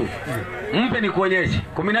Sabato. Mpe nikuonyeshe.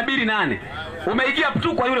 12:8. Umeingia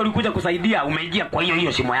tu kwa yule ulikuja kusaidia, umeingia kwa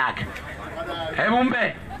hiyo shimo yake. Hebu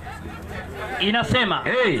mpe. Inasema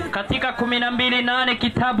katika 12:8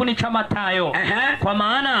 kitabu ni cha Mathayo. Kwa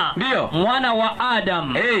maana mwana wa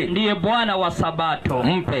Adam ndiye bwana wa Sabato.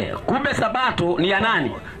 Mpe. Kumbe Sabato ni ya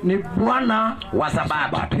nani? Ni bwana wa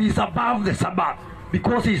Sabato. He is above the Sabbath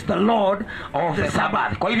because he is the Lord of the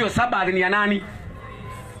Sabbath. Kwa hivyo Sabbath ni ya nani?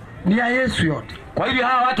 Ni ya Yesu yote. Kwa hivyo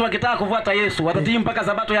hawa watu wakitaka kufuata Yesu watatii mpaka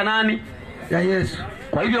Sabato ya nani? Ya Yesu.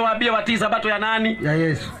 Kwa hivyo waambie watii Sabato ya nani? Ya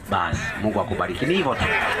Yesu. Basi Mungu akubariki. Ni hivyo tu.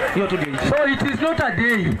 Hiyo tu ndio. So it is not a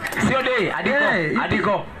day. Sio day.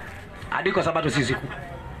 Andiko Sabato si siku.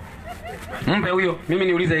 Mpe huyo. Mimi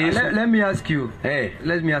niulize Yesu. Let me ask you.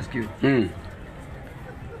 Let me ask you.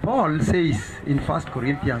 Paul says in 1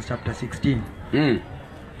 Corinthians chapter 16.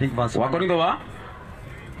 Think verse 1. Wakorintho wa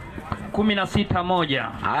 16:1.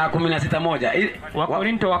 16:1.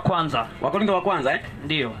 Wakorintho wa kwanza. Wakorintho wa kwanza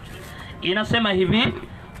Ndio. Inasema hivi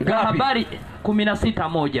kwa habari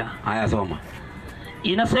 16:1. Haya soma.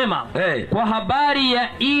 Inasema kwa habari ya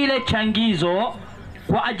ile changizo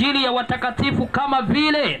kwa ajili ya watakatifu kama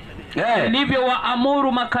vile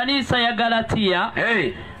nilivyowaamuru makanisa ya Galatia.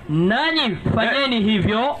 Nanyi fanyeni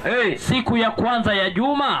hivyo siku ya kwanza ya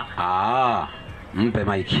juma. Mpe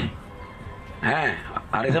maiki.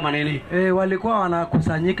 Alisema nini? Walikuwa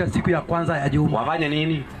wanakusanyika siku ya kwanza ya juma. Wafanye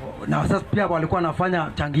nini? Na sasa pia walikuwa wanafanya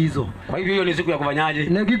changizo. Kwa hivyo hiyo ni siku ya kufanyaje?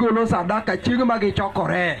 Negigolo sadaka chingma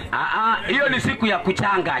gichokore. Hiyo ni siku ya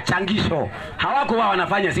kuchanga, changisho. Hawakuwa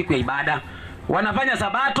wanafanya siku ya ibada. Wanafanya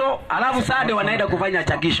Sabato, alafu Sade wanaenda kufanya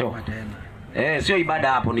changisho. Sio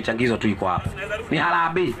ibada hapo, ni changizo tu iko hapo. Ni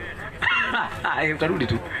harambee. Utarudi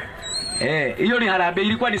tu. Hiyo ni harambee,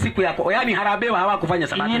 ilikuwa ni siku yako. Yaani harambee hawakufanya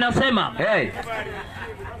Sabato. Ninasema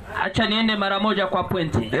acha niende mara moja kwa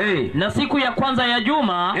pointi. Na siku ya kwanza ya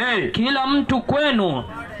juma kila mtu kwenu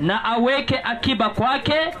na aweke akiba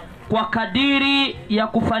kwake kwa kadiri ya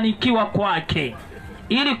kufanikiwa kwake,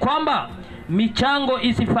 ili kwamba michango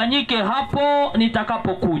isifanyike hapo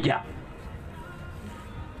nitakapokuja.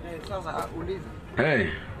 Sasa uliza.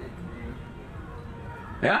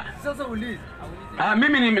 Sasa uliza.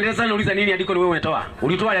 Mimi nimeleza nauliza nini andiko wewe umetoa?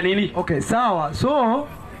 Ulitoa ya nini? Okay, sawa. So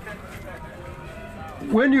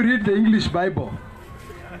when you read the English Bible,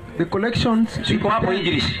 the collections iko hapo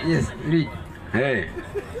English. Yes, read.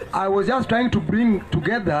 I was just trying to bring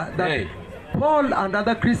together that Paul and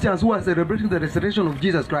other Christians who are celebrating the resurrection of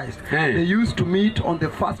Jesus Christ, they used to meet on the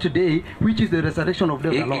first day, which is the resurrection of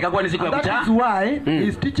the Lord. And that is why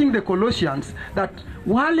he's teaching the Colossians that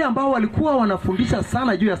wale ambao walikuwa wanafundisha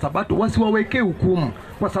sana juu ya Sabato wasiwawekee hukumu,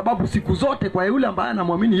 kwa sababu siku zote kwa yule ambaye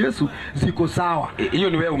anamwamini Yesu ziko sawa. Hiyo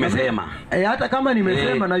ni wewe umesema. Hata kama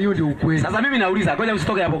nimesema na hiyo ndio ukweli. Sasa mimi nauliza, ngoja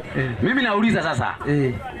usitoke hapo. Mimi nauliza sasa.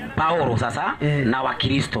 Paulo sasa na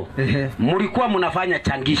Wakristo mlikuwa mnafanya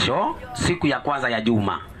changisho siku ya kwanza ya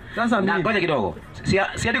juma. Sasa na ngoja kidogo.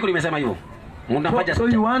 Si andiko limesema hivyo. So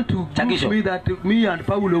you want to teach me that me and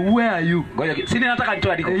Paulo, where are you? Ngoja. Si nataka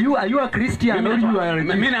nitoe andiko. Are you a Christian or you are a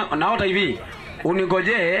Jew? Mimi naota hivi.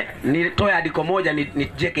 Uningojee nitoe andiko moja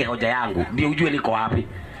nijeke hoja yangu ndio ujue niko wapi.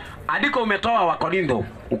 Andiko umetoa Wakorintho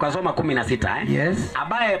ukasoma 16 Yes.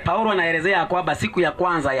 Ambaye Paulo anaelezea kwamba siku ya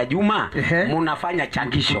kwanza ya juma mnafanya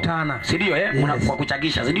changisho. Si ndio kwa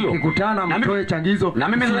kuchangisha, si ndio? Kukutana mtoe changizo. Na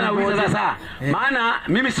mimi sasa nauliza sasa, maana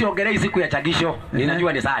mimi siongelei siku ya changisho,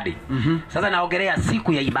 ninajua ni Sadi. Sasa naongelea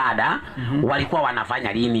siku ya ibada, walikuwa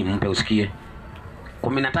wanafanya lini? Mpe usikie.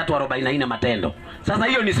 13:44 Matendo. Sasa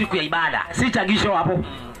hiyo ni siku ya ibada, si changisho hapo.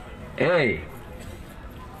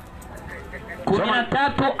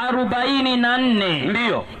 13:44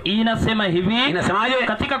 ndio inasema hivi. Inasemaje?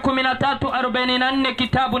 Katika 13:44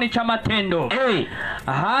 kitabu ni cha Matendo.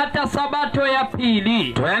 Hata Sabato ya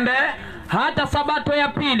pili. Twende. Hata Sabato ya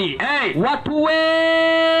pili watu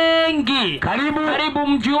wengi karibu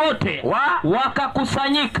mji wote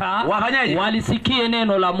wakakusanyika walisikie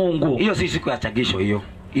neno la Mungu. Hiyo si siku ya chagisho hiyo.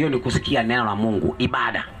 Hiyo ni kusikia neno la Mungu,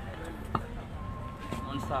 ibada.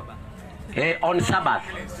 On Sabbath.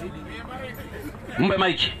 Mbe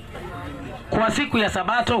Mike. Kwa siku ya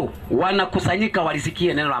Sabato wanakusanyika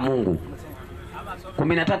walisikie neno la Mungu.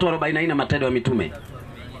 13:44 Matendo ya Mitume.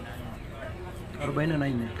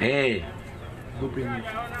 44.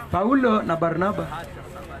 Paulo na Barnaba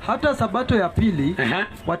hata Sabato ya pili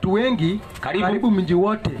watu wengi karibu mji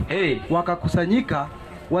wote wakakusanyika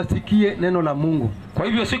wasikie neno la Mungu. Kwa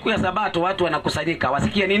hivyo siku ya Sabato watu wanakusanyika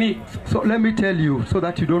wasikie nini? So let me tell you so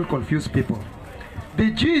that you don't confuse people. The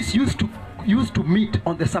Jews used to meet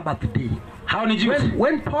on the Sabbath day. Hao ni Jews.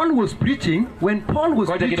 When Paul was preaching,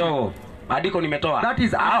 kidogo. Andiko nimetoa. That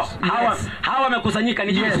is hawa wamekusanyika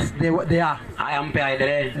ni Jews. Yes, they are. Haya mpe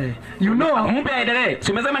aendelee. You know, mpe aendelee.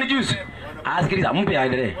 Si umesema ni Jews? Sikiliza, mpe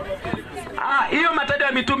aendelee. Hiyo Matendo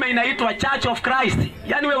ya Mitume inaitwa Church of Christ.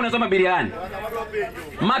 Yaani wewe unasoma Biblia.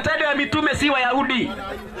 Matendo ya Mitume si Wayahudi.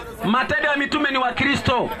 Matendo ya Mitume ni wa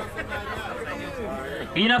Kristo.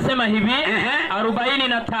 Inasema hivi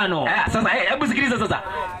 45. Sasa hebu sikiliza sasa.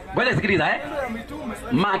 Ngoja sikiliza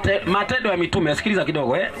Matendo ya Mitume, sikiliza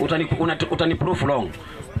kidogo utani proof long.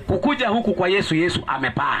 Kukuja huku kwa Yesu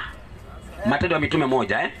amepaa. Matendo ya Mitume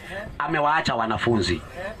 1 amewaacha wanafunzi,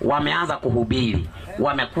 wameanza kuhubiri,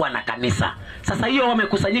 wamekuwa na kanisa. Sasa hiyo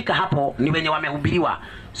wamekusanyika hapo ni wenye wamehubiriwa,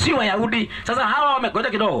 si Wayahudi. Sasa hawa wamegoja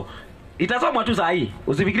kidogo. Itasomwa tu saa hii.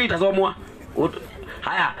 Usifikiri itasomwa.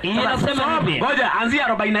 Haya, inasema hivi. Ngoja anzia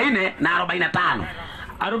 44 na 45.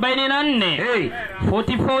 44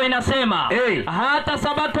 44 inasema hata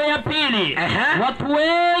Sabato ya pili watu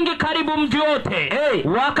wengi karibu mji wote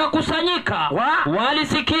wakakusanyika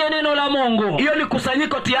walisikia neno la Mungu. Hiyo ni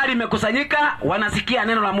kusanyiko tayari imekusanyika, wanasikia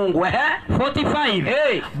neno la Mungu.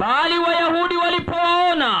 45 bali Wayahudi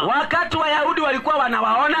walipoona, wakati Wayahudi walikuwa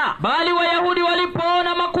wanawaona, bali Wayahudi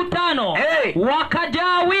walipoona makutano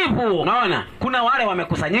wakajaa wivu. Unaona, kuna wale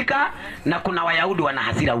wamekusanyika na kuna Wayahudi wana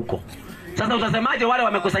hasira huko. Sasa utasemaje wale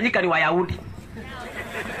wamekusanyika ni Wayahudi?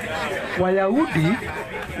 Wayahudi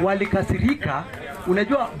walikasirika.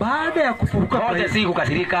 Unajua baada ya kufufuka hoja si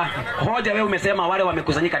kukasirika. Hoja wewe umesema wale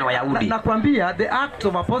wamekusanyika ni Wayahudi. Nakwambia the Acts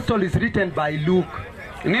of Apostles is written by Luke.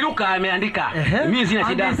 Ni Luka ameandika. Mimi sina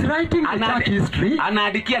shida. He's writing the church history.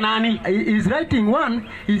 Anaandikia nani? He's writing one.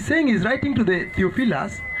 He's saying he's writing to the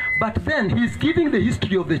Theophilus. But then he's giving the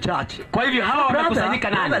history of the church. Kwa hivyo hawa wamekusanyika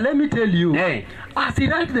nani? Let me tell you. As he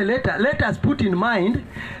writes the letter, let us put in mind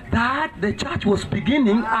that the church was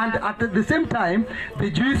beginning and at the same time the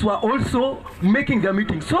Jews were also making their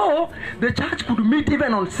meeting. So the church could meet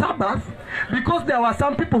even on Sabbath because there were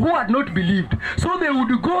some people who had not believed. So they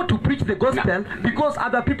would go to preach the gospel because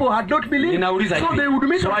other people had not believed. So they would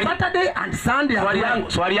meet on Saturday and Sunday.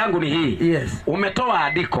 Swali yangu ni hii. Yes. Umetoa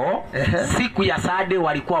andiko siku ya Saturday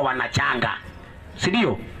walikuwa wanachanga. Si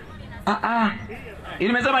ndio?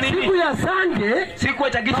 Nimesema nini? Siku ya Sunday, siku ya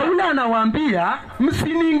chagisho. Paulo anawaambia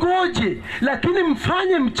msiningoje, lakini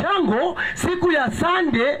mfanye mchango siku ya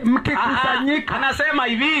Sunday mkikusanyika. Anasema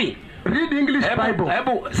hivi. Read English Bible.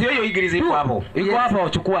 Hebu sio hiyo English iko hapo. Iko hapo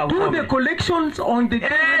chukua usome. Do the collections on the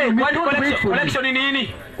collection ni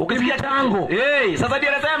nini? Ukisikia chango. Sasa ndio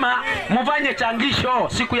anasema mfanye changisho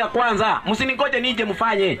siku ya kwanza. Msiningoje nije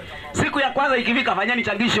mfanye. Siku ya kwanza ikifika fanyeni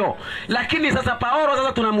changisho. Lakini sasa Paulo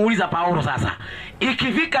sasa tunamuuliza Paulo sasa.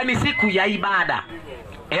 Ikifika ni siku ya ibada.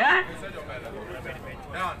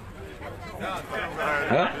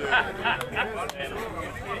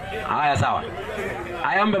 Haya sawa.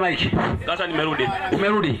 Haya mbe Mike. Sasa nimerudi.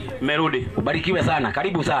 Umerudi. Ubarikiwe sana.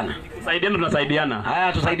 Karibu sana. Saidiana tunasaidiana.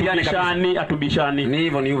 Haya tusaidiane kabisa. Atubishani. Ni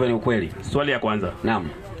hivyo ni ukweli. Swali ya kwanza. Naam.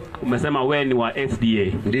 Umesema wewe ni wa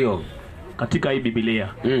SDA. Ndio. Katika hii Biblia.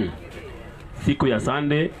 Siku ya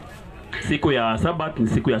Sunday, siku ya Sabato ni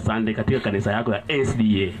siku ya Sunday katika kanisa yako ya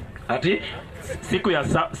SDA. Ati siku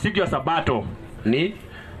ya Sabato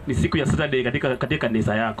ni siku ya Saturday katika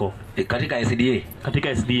kanisa yako. Katika SDA.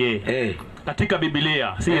 Katika SDA. Katika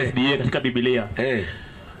Biblia, si SDA katika Biblia.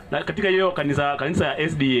 Na katika hiyo kanisa ya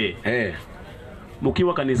SDA.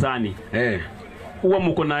 Mkiwa kanisani. Huwa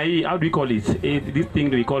mko na hii, how do we call it? This thing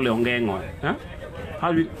we call ongengo.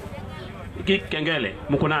 How do we kengele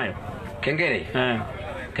mko nayo? Kengele?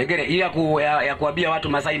 Kengele ile ya kuambia watu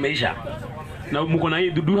masaa imeisha. Na mko na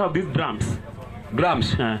hii, do you have these drums?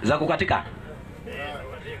 Drums za kukatika?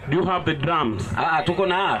 Do you have the drums? Tuko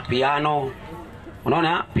na piano.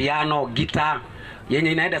 Unaona? Piano, guitar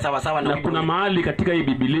yenye inaenda sawa sawa na kuna mahali katika hii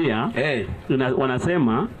Biblia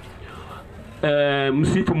wanasema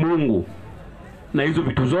msifu Mungu na hizo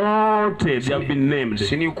vitu zote they have been named.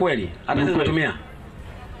 Si ni ukweli? Hata sisi tunatumia.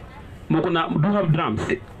 Mko na do you have drums?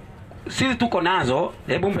 Sisi tuko nazo.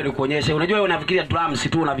 Hebu mpe nikuonyeshe. Unajua wewe unafikiria drums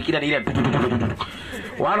tu, unafikiria ile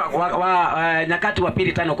Nyakati wa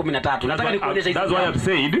pili 5:13. Nataka nikuonyeshe hizo. That's why I've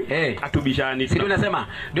said atubishani. Si tunasema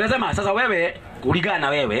sasa wewe kulingana na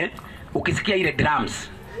wewe ukisikia ile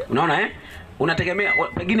drums. Unaona unategemea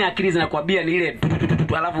pengine akili zinakwambia ni ile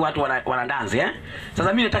alafu watu wana dance Sasa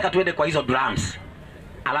mimi nataka tuende kwa hizo drums.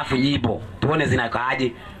 Alafu nyimbo tuone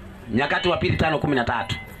zinakaaje. Nyakati wa pili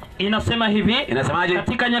 5:13. Inasema hivi. Inasemaje?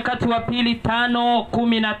 Katika Nyakati wa pili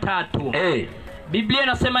 5:13. Biblia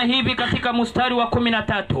inasema hivi katika mstari wa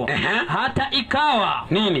 13. Hata ikawa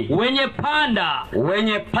nini? Wenye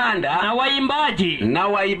panda na waimbaji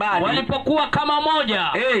walipokuwa kama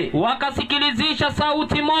moja, wakasikilizisha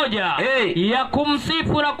sauti moja ya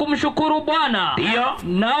kumsifu na kumshukuru Bwana.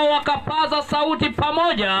 Nao wakapaza sauti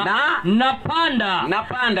pamoja na panda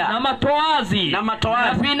na matoazi na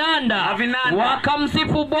vinanda,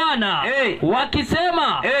 wakamsifu Bwana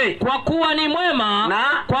wakisema, kwa kuwa ni mwema,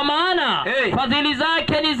 kwa maana fadhili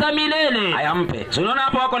zake ni za milele. Haya mpe. So unaona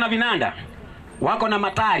hapo wako na vinanda, wako na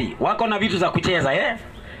matari, wako na vitu za kucheza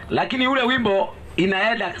lakini ule wimbo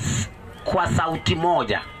inaenda kwa sauti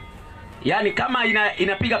moja. Yaani kama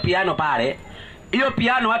inapiga piano pale, hiyo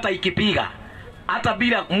piano hata ikipiga hata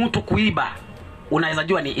bila mtu kuiba unaweza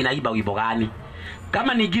jua ni inaiba wimbo gani.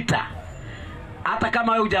 Kama ni gita, hata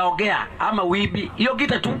kama wewe hujaongea ama uibi, hiyo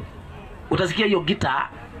gita tu utasikia hiyo gita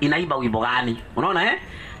inaiba wimbo gani. Unaona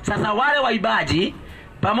Sasa wale waibaji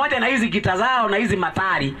pamoja na hizi gita zao na hizi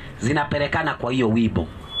matari zinapelekana kwa hiyo wimbo.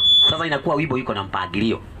 Sasa inakuwa wimbo iko na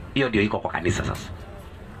mpangilio. Hiyo ndio iko kwa kanisa sasa.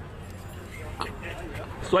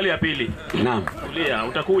 Swali ya pili. Naam. Tulia,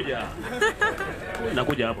 utakuja.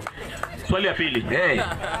 Nakuja hapo. Swali ya pili.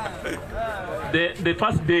 The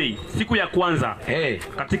first day, siku ya kwanza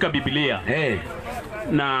katika Biblia.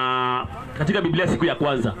 Na katika Biblia siku ya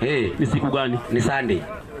kwanza ni siku gani? Ni Sunday.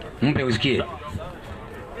 Mpe usikie.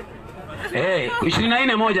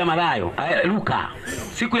 24:1 Mathayo, Luka.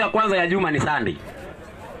 Siku ya kwanza ya juma ni Sunday.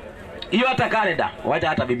 Hiyo hata kalenda, wacha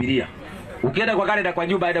hata Biblia. Ukienda kwa kalenda kwa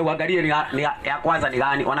juma ile uangalie ni ya kwanza ni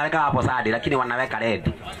gani, wanaweka hapo Sunday lakini wanaweka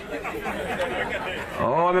red.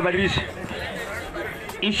 Wamebadilisha.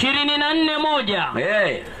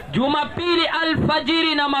 24:1. Jumapili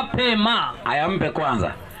alfajiri na mapema. Haya mpe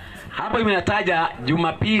kwanza. Hapo imenataja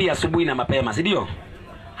Jumapili asubuhi na mapema, si ndio?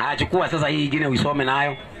 Haya chukua sasa hii nyingine uisome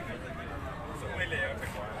nayo.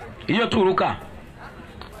 Hiyo tu Luka.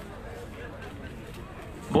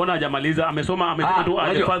 Mbona hajamaliza? Amesoma tu.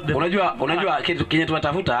 Unajua kitu kinye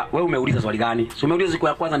tunatafuta, wewe umeuliza swali gani? Si umeuliza siku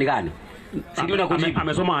ya kwanza ni gani? Si ndio nakujibu.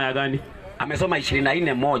 Amesoma haya gani? Amesoma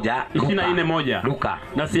 24:1 24:1 Luka.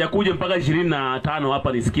 Na siyakuja mpaka 25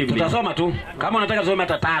 hapa nisikie vile. Tutasoma tu. Kama unataka tusome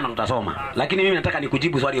hata 5 tutasoma. Lakini mimi nataka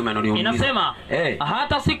nikujibu swali umenoniuliza. Inasema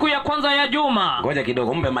hata siku ya kwanza ya juma. Ngoja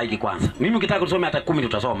kidogo, mpe maiki kwanza. Mimi ukitaka tusome hata 10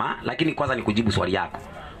 tutasoma, lakini kwanza nikujibu swali yako.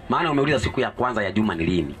 Maana umeuliza siku ya kwanza ya juma ni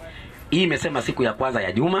lini? Hii imesema siku ya kwanza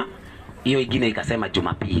ya juma, hiyo nyingine ikasema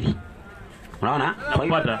Jumapili. Unaona?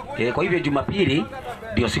 Kwa hivyo Jumapili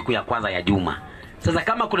ndio siku ya kwanza ya juma. Sasa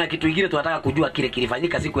kama kuna kitu kingine tunataka kujua kile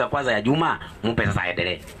kilifanyika siku ya kwanza ya juma, mpe sasa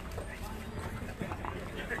aendelee.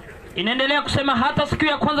 Inaendelea kusema hata siku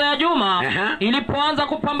ya kwanza ya juma ilipoanza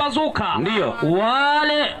kupambazuka, ndio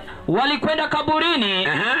wale walikwenda kaburini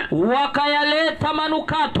wakayaleta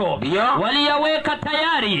manukato, waliyaweka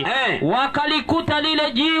tayari, wakalikuta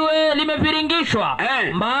lile jiwe limeviringishwa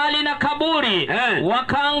mbali na kaburi,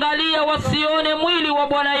 wakaangalia wasione mwili wa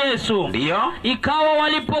Bwana Yesu. Ikawa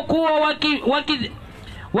walipokuwa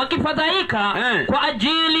wakifadhaika kwa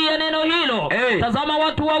ajili ya neno hilo, tazama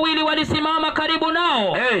watu wawili walisimama karibu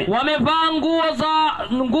nao, wamevaa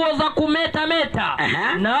nguo za kumeta.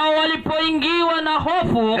 Nao walipoingiwa na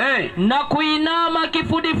hofu na kuinama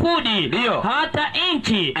kifudifudi hata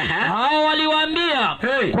inchi, hao waliwaambia,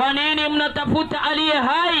 kwa nini mnatafuta aliye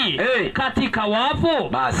hai katika wafu?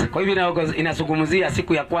 Basi kwa hivyo inazungumzia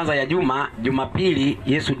siku ya kwanza ya juma, Jumapili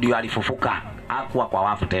Yesu ndio alifufuka, hakuwa kwa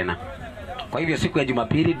wafu tena. Kwa hivyo siku ya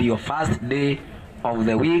Jumapili ndio first day of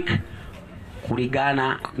the week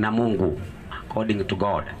kulingana na Mungu, according to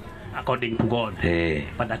God.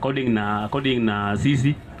 But according na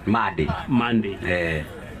sisi Monday.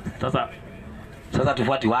 Sasa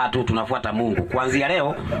tufuati watu, tunafuata Mungu. Kuanzia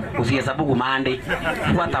leo usihesabu Monday,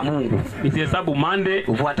 fuata Mungu. Usihesabu Monday,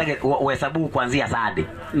 uhesabu kuanzia Sunday.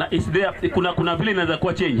 Na is there kuna vile inaweza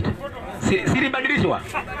kuwa changed. Si badilishwa.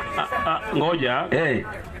 Ngoja.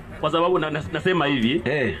 Kwa sababu nasema hivi,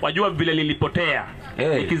 wajua vile nilipotea.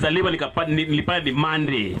 Nikizaliwa nilipata ni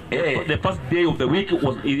Monday. The first day of the week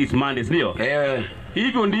is Monday, ndio?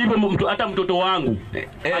 Hivyo ndivyo hata mtoto wangu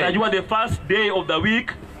anajua the first day of the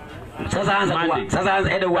week. Sasa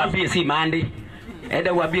anza Ede uambie si Monday.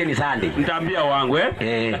 Enda uambie ni Sunday. Nitaambia wangu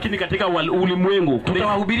lakini katika ulimwengu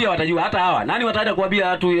tutawahubiria, watajua hata hawa. Nani wataenda kuambia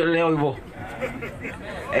watu leo hivyo?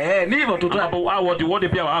 Ni hivyo wote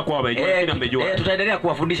pia wako wamejua, kila mmejua. Tutaendelea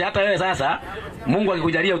kuwafundisha hata wewe sasa. Mungu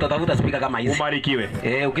akikujalia utatafuta speaker kama hizi. Ubarikiwe.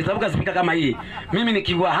 Ukitafuta speaker kama hii, mimi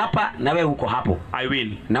nikiwa hapa na wewe uko hapo. I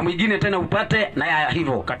will. Na mwingine tena upate na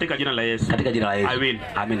hivyo katika jina la Yesu. Katika jina la Yesu. I will.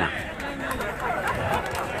 Amina.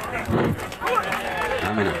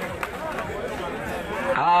 Amina.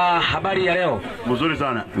 Habari ya leo? Mzuri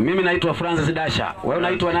sana. Mimi naitwa Francis Dasha. Wewe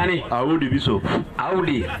unaitwa nani? Audi Bishop.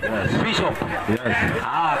 Audi. Yes. Bishop. Yes.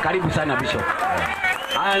 Karibu sana Bishop.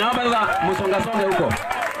 Naomba sasa msonga huko.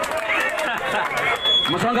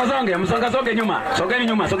 Msonga nyuma. Sogeni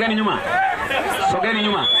nyuma.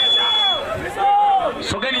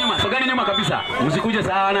 Sogeni nyuma kabisa. Msikuje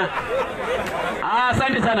sana.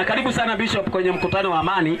 Asante sana. Karibu sana Bishop kwenye mkutano wa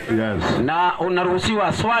amani. Yes. Na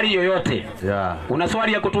unaruhusiwa swali yoyote. Yeah. Una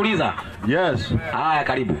swali ya kutuliza? Yes.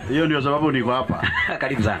 Karibu. Hiyo ndio sababu niko hapa.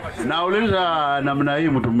 Karibu sana. Nauliza namna hii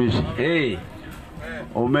mtumishi.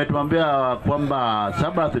 Umetuambia kwamba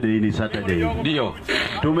Sabbath day ni Saturday. Ndio.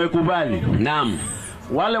 Tumekubali. Naam.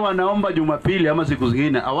 Wale wanaomba Jumapili ama siku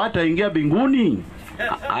zingine hawataingia mbinguni?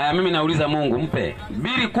 Mimi nauliza Mungu mpe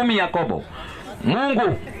 2:10 Yakobo.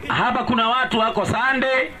 Mungu, hapa kuna watu wako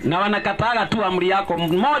Sunday na wanakatala tu amri yako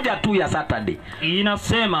moja tu ya Saturday.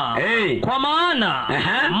 Inasema kwa maana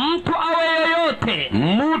mtu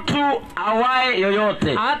awaye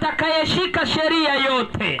yoyote atakayeshika sheria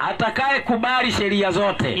yote, atakayekubali sheria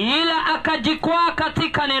zote, ila akajikwaa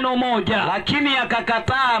katika neno moja, lakini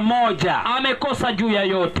akakataa moja, amekosa juu ya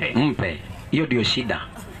yote. Mpe. Hiyo ndio shida.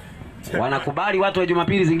 Wanakubali watu wa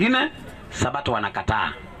Jumapili zingine, Sabato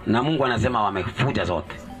wanakataa. Na Mungu anasema wamevuja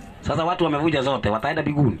zote. Sasa watu wamevuja zote, wataenda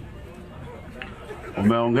mbinguni?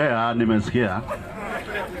 Umeongea, nimesikia.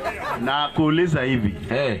 Na kuuliza hivi.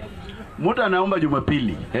 Mtu anaomba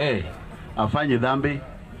Jumapili. Afanye dhambi,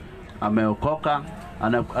 ameokoka,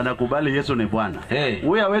 anakubali Yesu ni Bwana.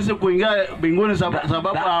 Huyu hawezi kuingia mbinguni sababu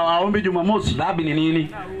haombi Jumamosi. Dhambi ni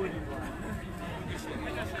nini?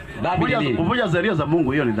 Kuvunja sheria za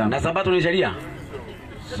Mungu, hiyo ni dhambi. Na Sabato ni sheria?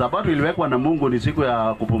 Sabato iliwekwa na Mungu, ni siku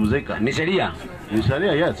ya kupumzika. Ni sheria? Ni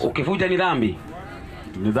sheria, yes. Ukivuja ni dhambi?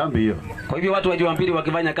 Ni dhambi hiyo. Kwa hivyo watu wa Jumapili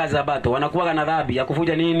wakifanya kazi Sabato wanakuwa na dhambi ya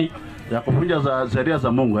kuvuja nini? Ya kuvunja sheria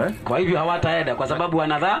za Mungu, Kwa hivyo hawataenda kwa sababu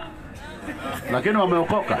wana dhambi. Lakini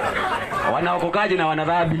wameokoka. Wanaokokaje na wana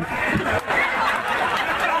dhambi?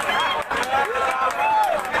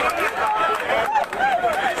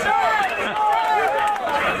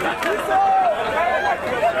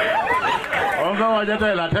 Onga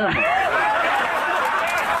wajata ila tena.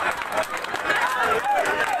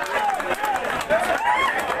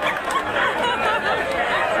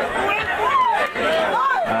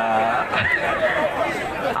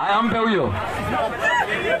 Mpe huyo.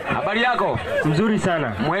 Habari yako? Mzuri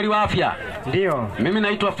sana. Mweli wa afya? Ndio. Mimi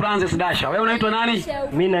naitwa Francis Dasha. Wewe unaitwa nani?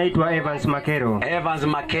 Mimi naitwa Evans Makero. Evans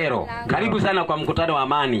Makero. Karibu sana kwa mkutano wa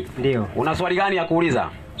amani. Ndio. Una swali gani ya kuuliza?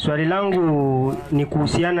 Swali langu ni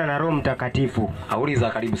kuhusiana na Roho Mtakatifu. Auliza,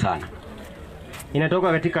 karibu sana.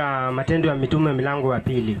 Inatoka katika Matendo ya Mitume milango ya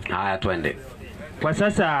 2. Haya, twende. Kwa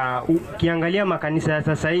sasa ukiangalia makanisa ya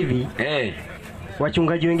sasa hivi,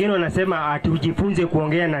 wachungaji wengine wanasema atujifunze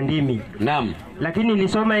kuongea na ndimi. Naam. Lakini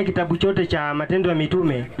nilisoma kitabu chote cha Matendo ya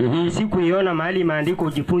Mitume, sikuiona mahali maandiko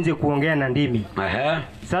ujifunze kuongea na ndimi.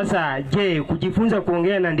 Sasa je, kujifunza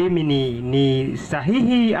kuongea na ndimi ni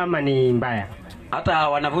sahihi ama ni mbaya? Hata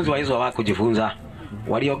wanafunzi wa Yesu hawakujifunza.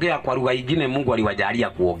 Waliongea kwa lugha nyingine, Mungu aliwajalia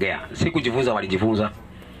kuongea. Si kujifunza, walijifunza.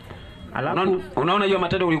 Alafu unaona hiyo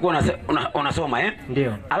Matendo ulikuwa unasoma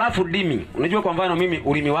Ndio. Alafu dimi, unajua kwa mfano mimi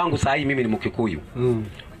ulimi wangu saa hii mimi ni Mkikuyu.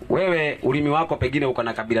 Wewe ulimi wako pengine uko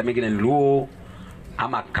na kabila mengine ni Luo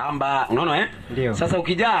ama Kamba, unaona Ndio. Sasa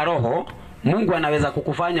ukijaa roho, Mungu anaweza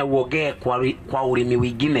kukufanya uongee kwa ulimi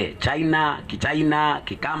wengine, China, Kichina,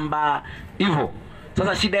 Kikamba, hivyo.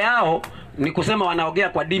 Sasa shida yao ni kusema wanaongea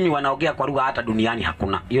kwa dimi, wanaongea kwa lugha hata duniani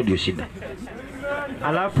hakuna. Hiyo ndio shida.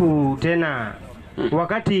 Alafu tena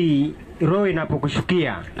wakati roho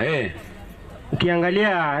inapokushukia,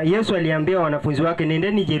 ukiangalia Yesu aliambia wanafunzi wake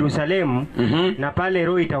nendeni Yerusalemu, na pale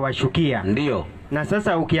roho itawashukia. Ndio. Na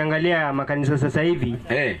sasa ukiangalia makanisa sasa hivi,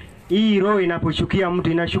 hii roho inaposhukia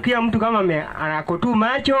mtu, inashukia mtu kama anakotu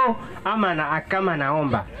macho ama kama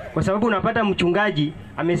naomba. Kwa sababu unapata mchungaji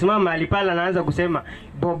amesimama mahali pale anaanza kusema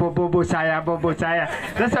bobo saya.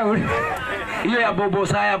 Sasa hiyo ya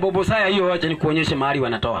bobo saya hiyo, acha nikuonyeshe mahali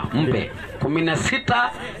wanatoa. Mpe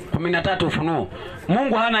 16:13 Ufunuo.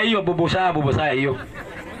 Mungu hana hiyo bobo saya hiyo.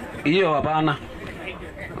 Hiyo hapana.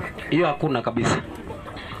 Hiyo hakuna kabisa.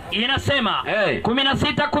 Inasema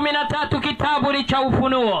 16:13 kitabu ni cha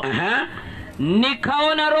Ufunuo.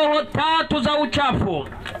 Nikaona roho 3 za uchafu,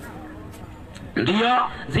 ndio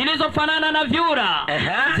zilizofanana na vyura,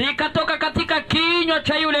 zikatoka katika kinywa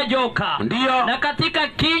cha yule joka, ndio, na katika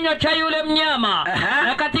kinywa cha yule mnyama,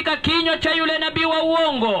 na katika kinywa cha yule nabii wa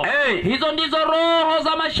uongo. Hizo ndizo roho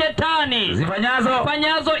za mashetani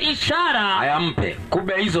zifanyazo ishara. Haya, mpe.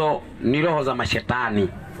 Kumbe hizo ni roho za mashetani.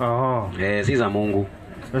 Si za Mungu.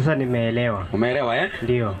 Sasa nimeelewa. Umeelewa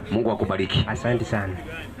Ndio. Mungu akubariki. Asante sana.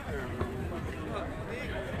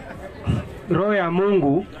 Roho ya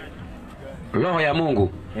Mungu, roho ya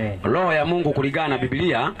Mungu, roho ya Mungu kulingana na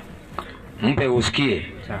Biblia, mpe usikie.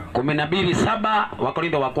 12:7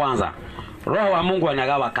 Wakorintho wa kwanza. Roho wa Mungu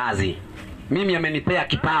anagawa kazi. Mimi amenipea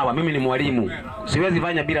kipawa, mimi ni mwalimu. Siwezi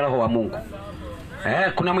fanya bila roho wa Mungu.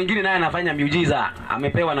 Kuna mwingine naye anafanya miujiza,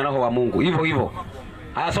 amepewa na roho wa Mungu. Hivyo hivyo.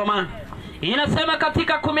 Asoma. Inasema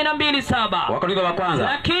katika 12:7 Wakorintho wa kwanza.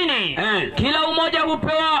 Lakini kila umoja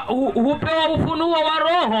hupewa ufunuo wa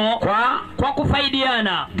roho kwa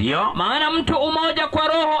kufaidiana. Ndio. Maana mtu umoja kwa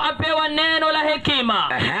roho apewa neno la hekima,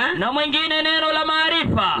 na mwingine neno la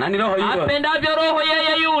maarifa, apendavyo roho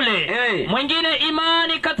yeye yule. Mwingine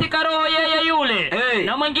imani katika roho yeye yule.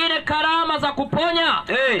 Na mwingine karama za kuponya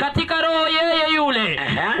katika roho yeye yule.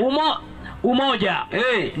 Umoja.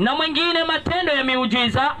 Na mwingine matendo ya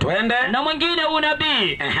miujiza. Na mwingine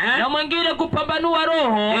unabii. Na mwingine kupambanua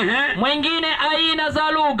roho. Mwingine aina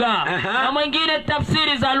za lugha. Na mwingine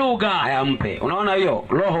tafsiri za lugha. Haya, mpe. Unaona hiyo?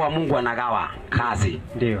 Roho wa Mungu anagawa kazi.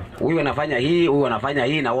 Ndio. Huyu anafanya hii, huyu anafanya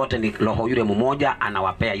hii, na wote ni roho yule mmoja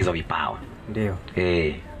anawapea hizo vipawa. Ndio.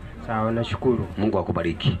 Sawa, nashukuru. Mungu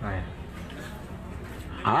akubariki.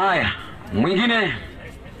 Haya, mwingine.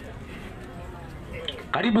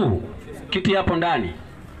 Karibu. Kiti hapo ndani.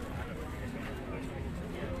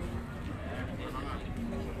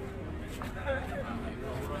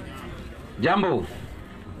 Jambo.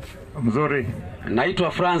 Mzuri.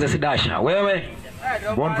 Naitwa Francis Dasha. Wewe?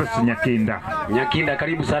 Boniface Nyakinda. Nyakinda,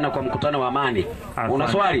 karibu sana kwa mkutano wa amani. Una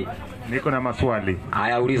swali? Niko na maswali.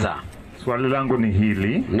 Haya, uliza. Swali langu ni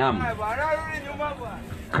hili. Naam.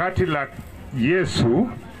 Kati la Yesu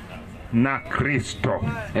na Kristo.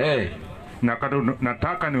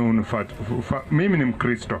 Nataka ni unifuate. Mimi ni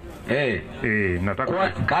Mkristo. Nataka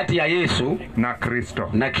kati ya Yesu na Kristo.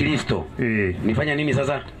 Na Kristo. Nifanya nini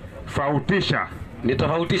sasa? Fautisha.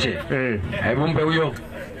 Nitofautishe? Hebu mpe huyo.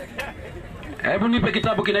 Hebu nipe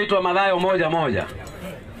kitabu kinaitwa Mathayo 1:1.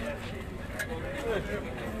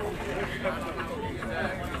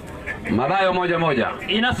 Mathayo 1:1.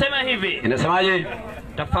 Inasema hivi. Inasemaje?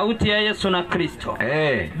 Tofauti ya Yesu na Kristo.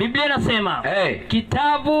 Biblia inasema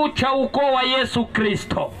kitabu cha ukoo wa Yesu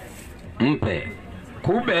Kristo. Mpe.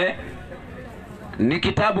 Kumbe ni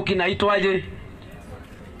kitabu kinaitwaje?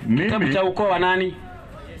 Kitabu cha ukoo wa nani?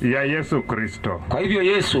 Ya Yesu Kristo. Kwa hivyo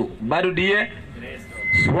Yesu bado ndiye.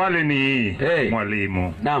 Swali ni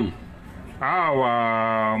mwalimu. Naam.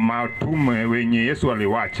 Hawa matume wenye Yesu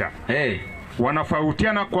aliwacha.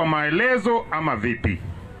 Wanafautiana kwa maelezo ama vipi?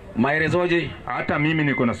 Maelezoje? Hata mimi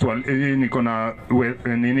niko na swali, niko na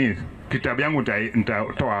kitabu yangu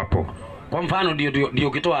nitatoa hapo. Kwa mfano ndio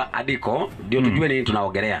ukitoa andiko ndio tujue nini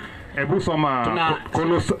tunaongelea. Hebu soma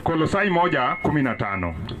Kolosai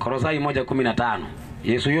 1:15. Kolosai 1:15.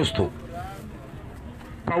 Yesu yusto.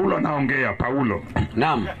 Paulo anaongea, Paulo.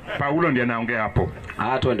 Naam. Paulo ndiye anaongea hapo.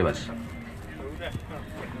 Twende basi.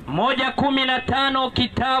 1:15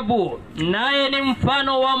 kitabu, naye ni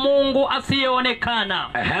mfano wa Mungu asiyeonekana.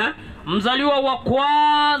 Mzaliwa wa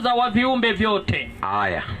kwanza wa viumbe vyote.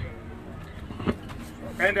 Haya.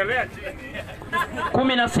 Endelea.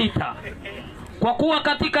 16. Kwa kuwa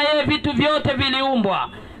katika yeye vitu vyote viliumbwa,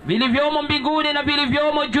 vilivyomo mbinguni na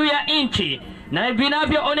vilivyomo juu ya nchi, na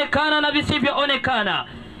vinavyoonekana na visivyoonekana,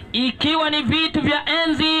 ikiwa ni vitu vya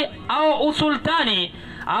enzi au usultani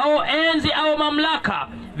au enzi au mamlaka,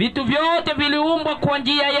 vitu vyote viliumbwa kwa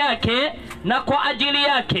njia yake na kwa ajili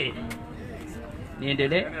yake.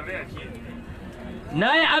 Niendelee.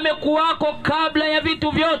 Naye amekuwako kabla ya vitu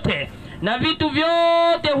vyote, na vitu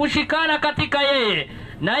vyote hushikana katika yeye.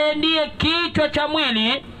 Naye ndiye kichwa cha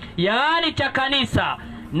mwili, yaani cha kanisa.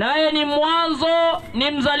 Naye ni mwanzo,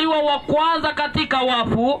 ni mzaliwa wa kwanza katika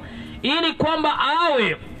wafu, ili kwamba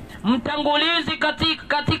awe mtangulizi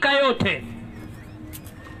katika yote.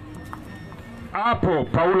 Hapo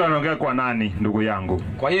Paulo anaongea kwa nani, ndugu yangu?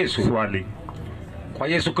 Kwa Yesu. Swali. Kwa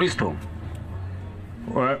Yesu Kristo.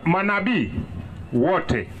 Manabii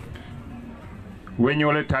wote wenye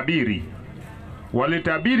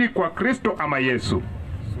walitabiri kwa Kristo ama Yesu?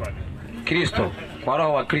 Swali. Kristo, kwa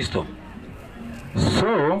roho wa Kristo.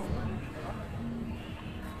 So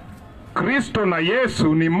Kristo na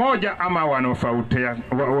Yesu ni moja ama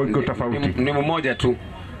tofauti? Ni mmoja tu.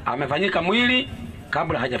 Amefanyika mwili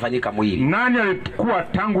kabla hajafanyika mwili. Nani alikuwa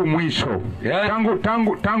tangu mwisho?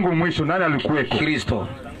 Tangu mwisho nani alikuweko? Kristo.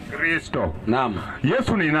 Naam.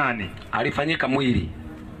 Yesu ni nani? Alifanyika mwili.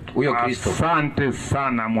 Huyo Kristo. Asante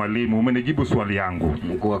sana mwalimu, umenijibu swali yangu.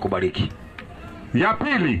 Mungu akubariki. Ya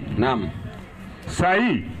pili. Naam.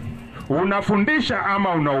 Sahi, unafundisha ama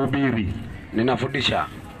unahubiri? Ninafundisha.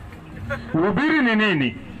 Uhubiri ni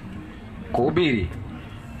nini? Kuhubiri.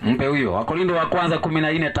 Mpe huyo. Wakorintho wa kwanza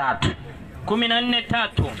 14:3.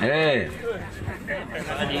 14:3.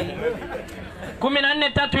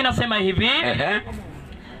 14:3 inasema hivi.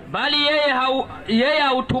 Bali yeye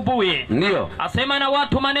hautubuye. Ndio. Asema na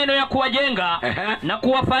watu maneno ya kuwajenga na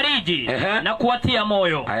kuwafariji na kuwatia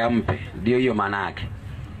moyo. Haya mpe. Ndio hiyo maana yake.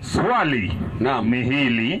 Swali ni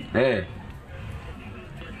hili.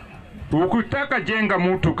 Ukitaka jenga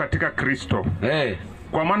mtu katika Kristo.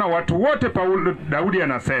 Kwa maana watu wote Daudi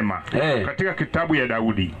anasema katika kitabu ya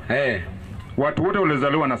Daudi. Watu wote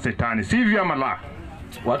walizaliwa na Shetani. Sivyo ama la?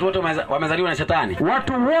 Watu wote wamezaliwa na Shetani.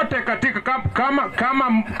 Watu wote katika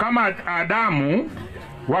kama Adamu,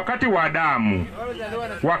 wakati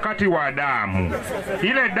wa Adamu,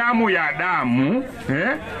 ile damu ya Adamu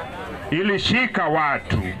ilishika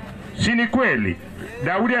watu. Si ni kweli?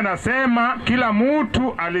 Daudi anasema kila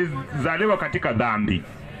mtu alizaliwa katika dhambi.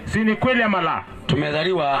 Si ni kweli ama la?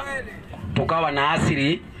 Tumezaliwa tukawa na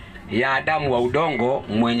asili ya Adamu wa udongo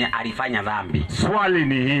mwenye alifanya dhambi. Swali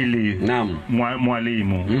ni hili. Naam.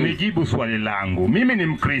 Mwalimu, nijibu swali langu. Mimi ni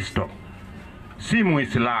Mkristo, si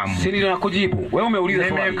Muislamu. Si ndio nakujibu? Wewe umeuliza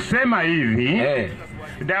swali. Nimesema hivi.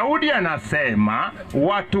 Daudi anasema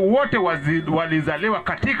watu wote walizaliwa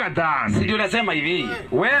katika dhambi. Si ndio nasema hivi.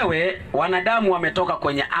 Wewe wanadamu wametoka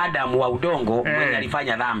kwenye Adamu wa udongo mwenye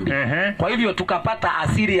alifanya dhambi. Kwa hivyo tukapata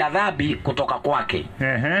asili ya dhambi kutoka kwake.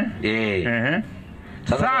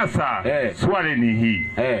 Sasa swali ni hii.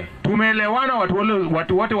 Tumeelewana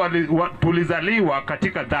watu wote tulizaliwa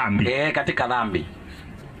katika dhambi. Katika dhambi.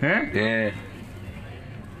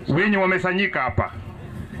 Wenye wamesanyika hapa.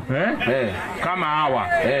 Kama hawa.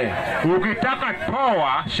 Ukitaka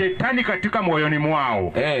toa Shetani katika moyoni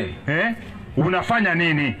mwao. Unafanya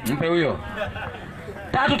nini? Mpe huyo.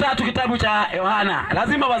 3:3 kitabu cha Yohana.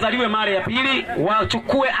 Lazima wazaliwe mara ya pili,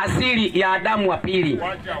 wachukue asili ya Adamu wa pili.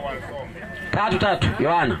 3:3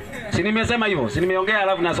 Yohana. Si nimesema hivyo? Si nimeongea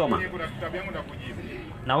alafu nasoma?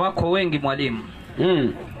 Na wako wengi mwalimu.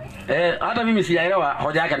 Hata mimi sijaelewa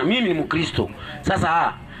hoja yake, na mimi ni Mkristo.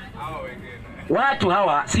 Sasa watu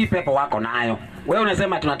hawa si pepo wako nayo. Wewe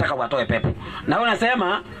unasema tunataka watoe pepo. Na wewe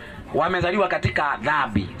unasema wamezaliwa katika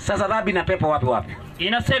dhambi. Sasa dhambi na pepo wapi?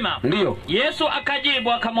 Inasema. Ndio. Yesu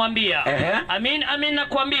akajibu akamwambia, Amin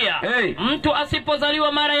nakuambia, mtu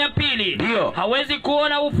asipozaliwa mara ya pili hawezi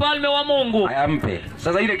kuona ufalme wa Mungu. Haya mpe.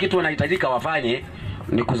 Sasa ile kitu wanahitajika wafanye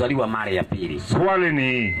ni kuzaliwa mara ya pili. Swali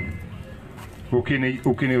ni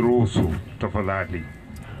ukiniruhusu tafadhali.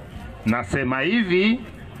 Nasema hivi,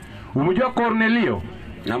 umejua Cornelio?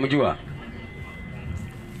 Namjua.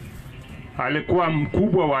 Alikuwa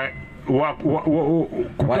mkubwa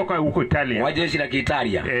kutoka huko Italia. Wa jeshi la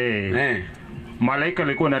Kiitalia. Malaika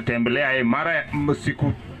alikuwa anatembelea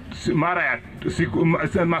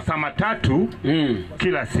masaa matatu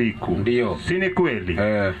kila siku. Ndio. Si ni kweli?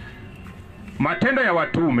 Matendo ya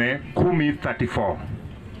Watume 10:34.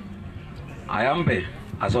 Ayambe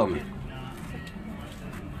asome.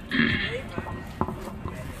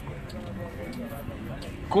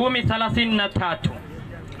 10:33.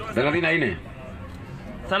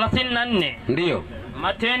 34. Ndio.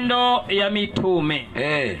 Matendo ya Mitume.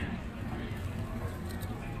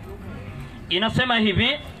 Inasema hivi,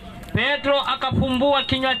 Petro akafumbua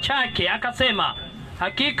kinywa chake akasema,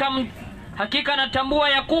 hakika natambua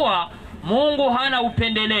ya kuwa Mungu hana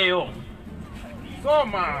upendeleo.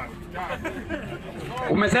 Soma.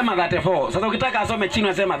 Umesema 34. Sasa ukitaka asome chini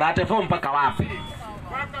unasema 34 mpaka wapi?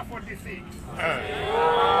 Mpaka 46.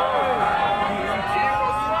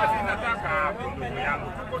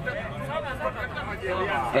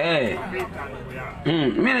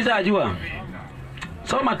 Mimi nishajua.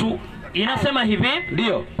 Soma tu. Inasema hivi.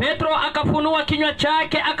 Ndio. Petro akafunua kinywa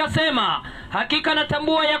chake akasema, hakika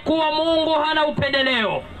natambua ya kuwa Mungu hana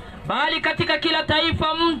upendeleo, bali katika kila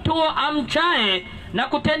taifa mtu amchae na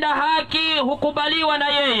kutenda haki hukubaliwa na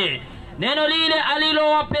yeye. Neno lile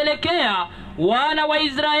alilowapelekea wana wa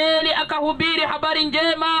Israeli akahubiri habari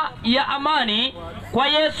njema ya amani kwa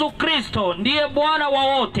Yesu Kristo ndiye Bwana wa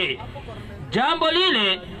wote. Jambo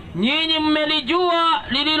lile nyinyi mmelijua,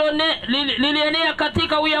 lilienea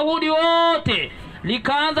katika Uyahudi wote,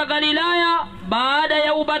 likaanza Galilaya, baada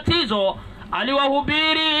ya ubatizo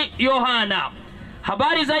aliwahubiri Yohana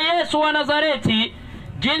habari za Yesu wa Nazareti,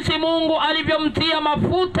 jinsi Mungu alivyomtia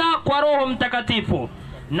mafuta kwa Roho Mtakatifu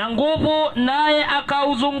na nguvu, naye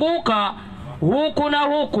akauzunguka huku na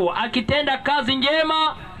huku akitenda kazi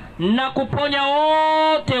njema na kuponya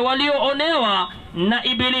wote walioonewa na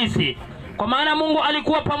Ibilisi, kwa maana Mungu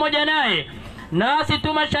alikuwa pamoja naye. Nasi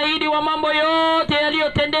tu mashahidi wa mambo yote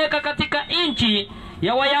yaliyotendeka katika nchi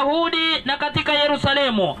ya Wayahudi na katika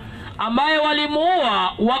Yerusalemu, ambaye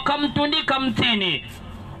walimuua wakamtundika mtini.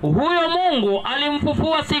 Huyo Mungu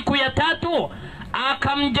alimfufua siku ya tatu,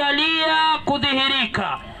 akamjalia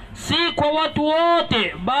kudhihirika, si kwa watu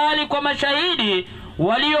wote, bali kwa mashahidi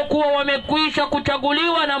waliokuwa wamekwisha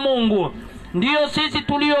kuchaguliwa na Mungu. Ndiyo sisi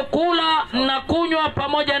tuliokula na kunywa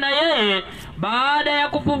pamoja na yeye baada ya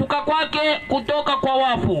kufufuka kwake kutoka kwa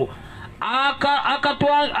wafu.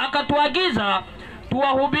 Akatuagiza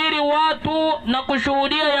tuwahubiri watu na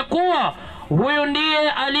kushuhudia ya kuwa huyu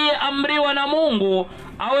ndiye aliyeamriwa na Mungu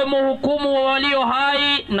awe mhukumu wa walio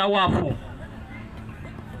hai na wafu.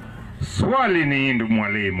 Swali ni ndu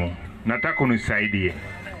mwalimu, nataka unisaidie.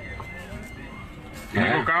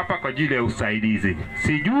 Niko hapa kwa ajili ya usaidizi.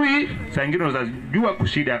 Sijui, saa nyingine unajua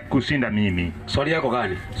kushinda mimi. Swali yako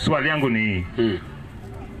gani? Swali yangu ni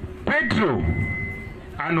Petro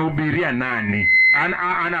anahubiria nani?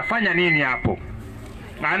 Anafanya nini hapo?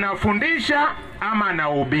 Anafundisha ama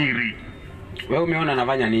anahubiri? Wewe umeona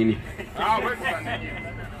anafanya nini?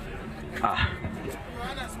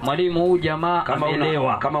 Mwalimu, huyu jamaa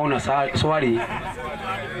ameelewa. Kama una swali,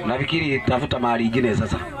 nafikiri tafuta mahali nyingine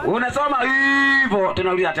sasa. Unasoma hivyo,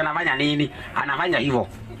 tunauliza ati anafanya nini? Anafanya hivyo.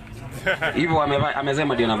 Hivyo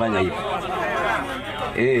amesema ndio anafanya hivyo.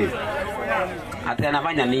 Ati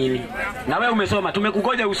anafanya nini? Na wewe umesoma,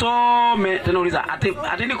 tumekugoja usome, tunauliza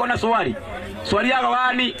ati niko na swali. Swali yako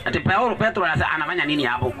gani? Ati Petro anafanya nini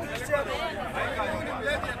hapo?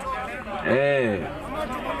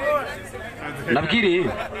 Nafikiri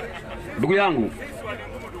ndugu yangu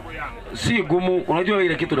si gumu. Unajua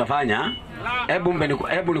ile kitu unafanya,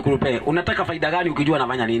 hebu nikurupe. Unataka faida gani ukijua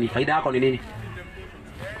anafanya nini? Faida yako ni nini?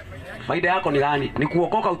 Faida yako ni gani? Ni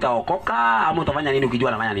kuokoka, utaokoka ama utafanya nini ukijua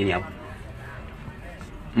anafanya nini hapo?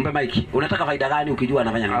 Mpe Mike. Unataka faida gani ukijua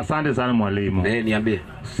anafanya nini? Asante sana mwalimu. Niambie.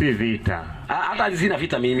 Si vita. Hata sina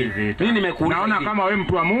vita mimi. Mimi nimekuuliza. Naona kama wewe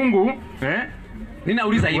mtu wa Mungu,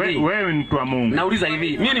 Ninauliza hivi. Wewe ni mtu wa Mungu. Nauliza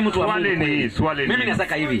hivi. Mimi ni mtu wa Mungu. Swali mimi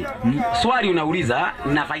nasaka hivi. Swali unauliza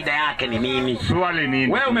na faida yake ni nini? Swali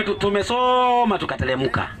nini? Wewe tumesoma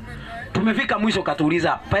tukatelemuka. Tumefika mwisho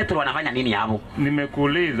katuuliza Petro anafanya nini hapo?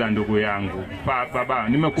 Nimekuuliza ndugu yangu. Baba,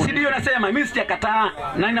 nimekuuliza. Si ndio nasema, mimi sijakataa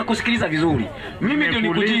na ninakusikiliza vizuri. Mimi ndio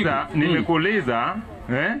nikujibu. Nimekuuliza,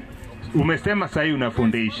 umesema sasa hivi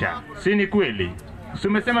unafundisha. Si ni kweli?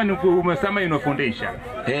 Umesema unafundisha.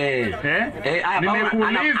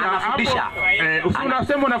 Nimekuuliza anafundisha.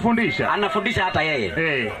 Unasema unafundisha. Anafundisha hata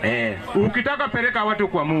yeye. Ukitaka peleka watu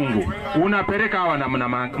kwa Mungu, unapeleka hawa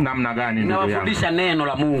namna gani ndugu yangu? Nafundisha neno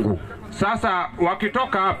la Mungu. Sasa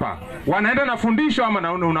wakitoka hapa, wanaenda na fundisho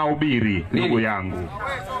ama unahubiri ndugu yangu?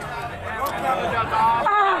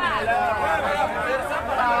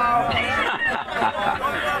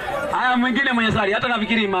 Mwingine mwenye swali, hata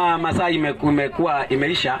nafikiri masaa imekuwa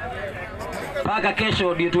imeisha. Paka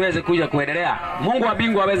kesho ndio tuweze kuja kuendelea. Mungu wa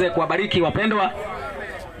mbingu aweze kuwabariki wapendwa.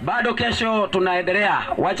 Bado kesho tunaendelea.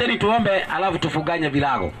 Wacheni tuombe alafu tufuganye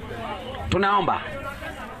vilago. Tunaomba.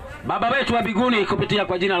 Baba wetu wa mbinguni, kupitia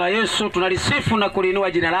kwa jina la Yesu tunalisifu na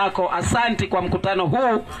kulinua jina lako. Asante kwa mkutano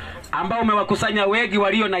huu ambao umewakusanya wengi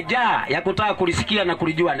walio na njaa ya kutaka kulisikia na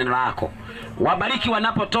kulijua neno lako. Wabariki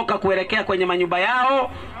wanapotoka kuelekea kwenye manyumba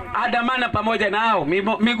yao. Adamana pamoja nao,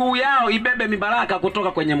 miguu yao ibebe mibaraka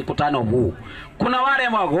kutoka kwenye mkutano huu. Kuna wale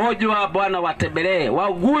wagonjwa, Bwana watembelee,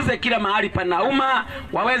 wauguze kila mahali panauma,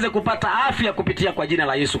 waweze kupata afya kupitia kwa jina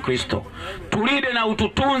la Yesu Kristo. Tulinde na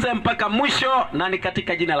ututunze mpaka mwisho, na ni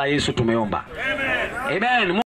katika jina la Yesu tumeomba. Amen.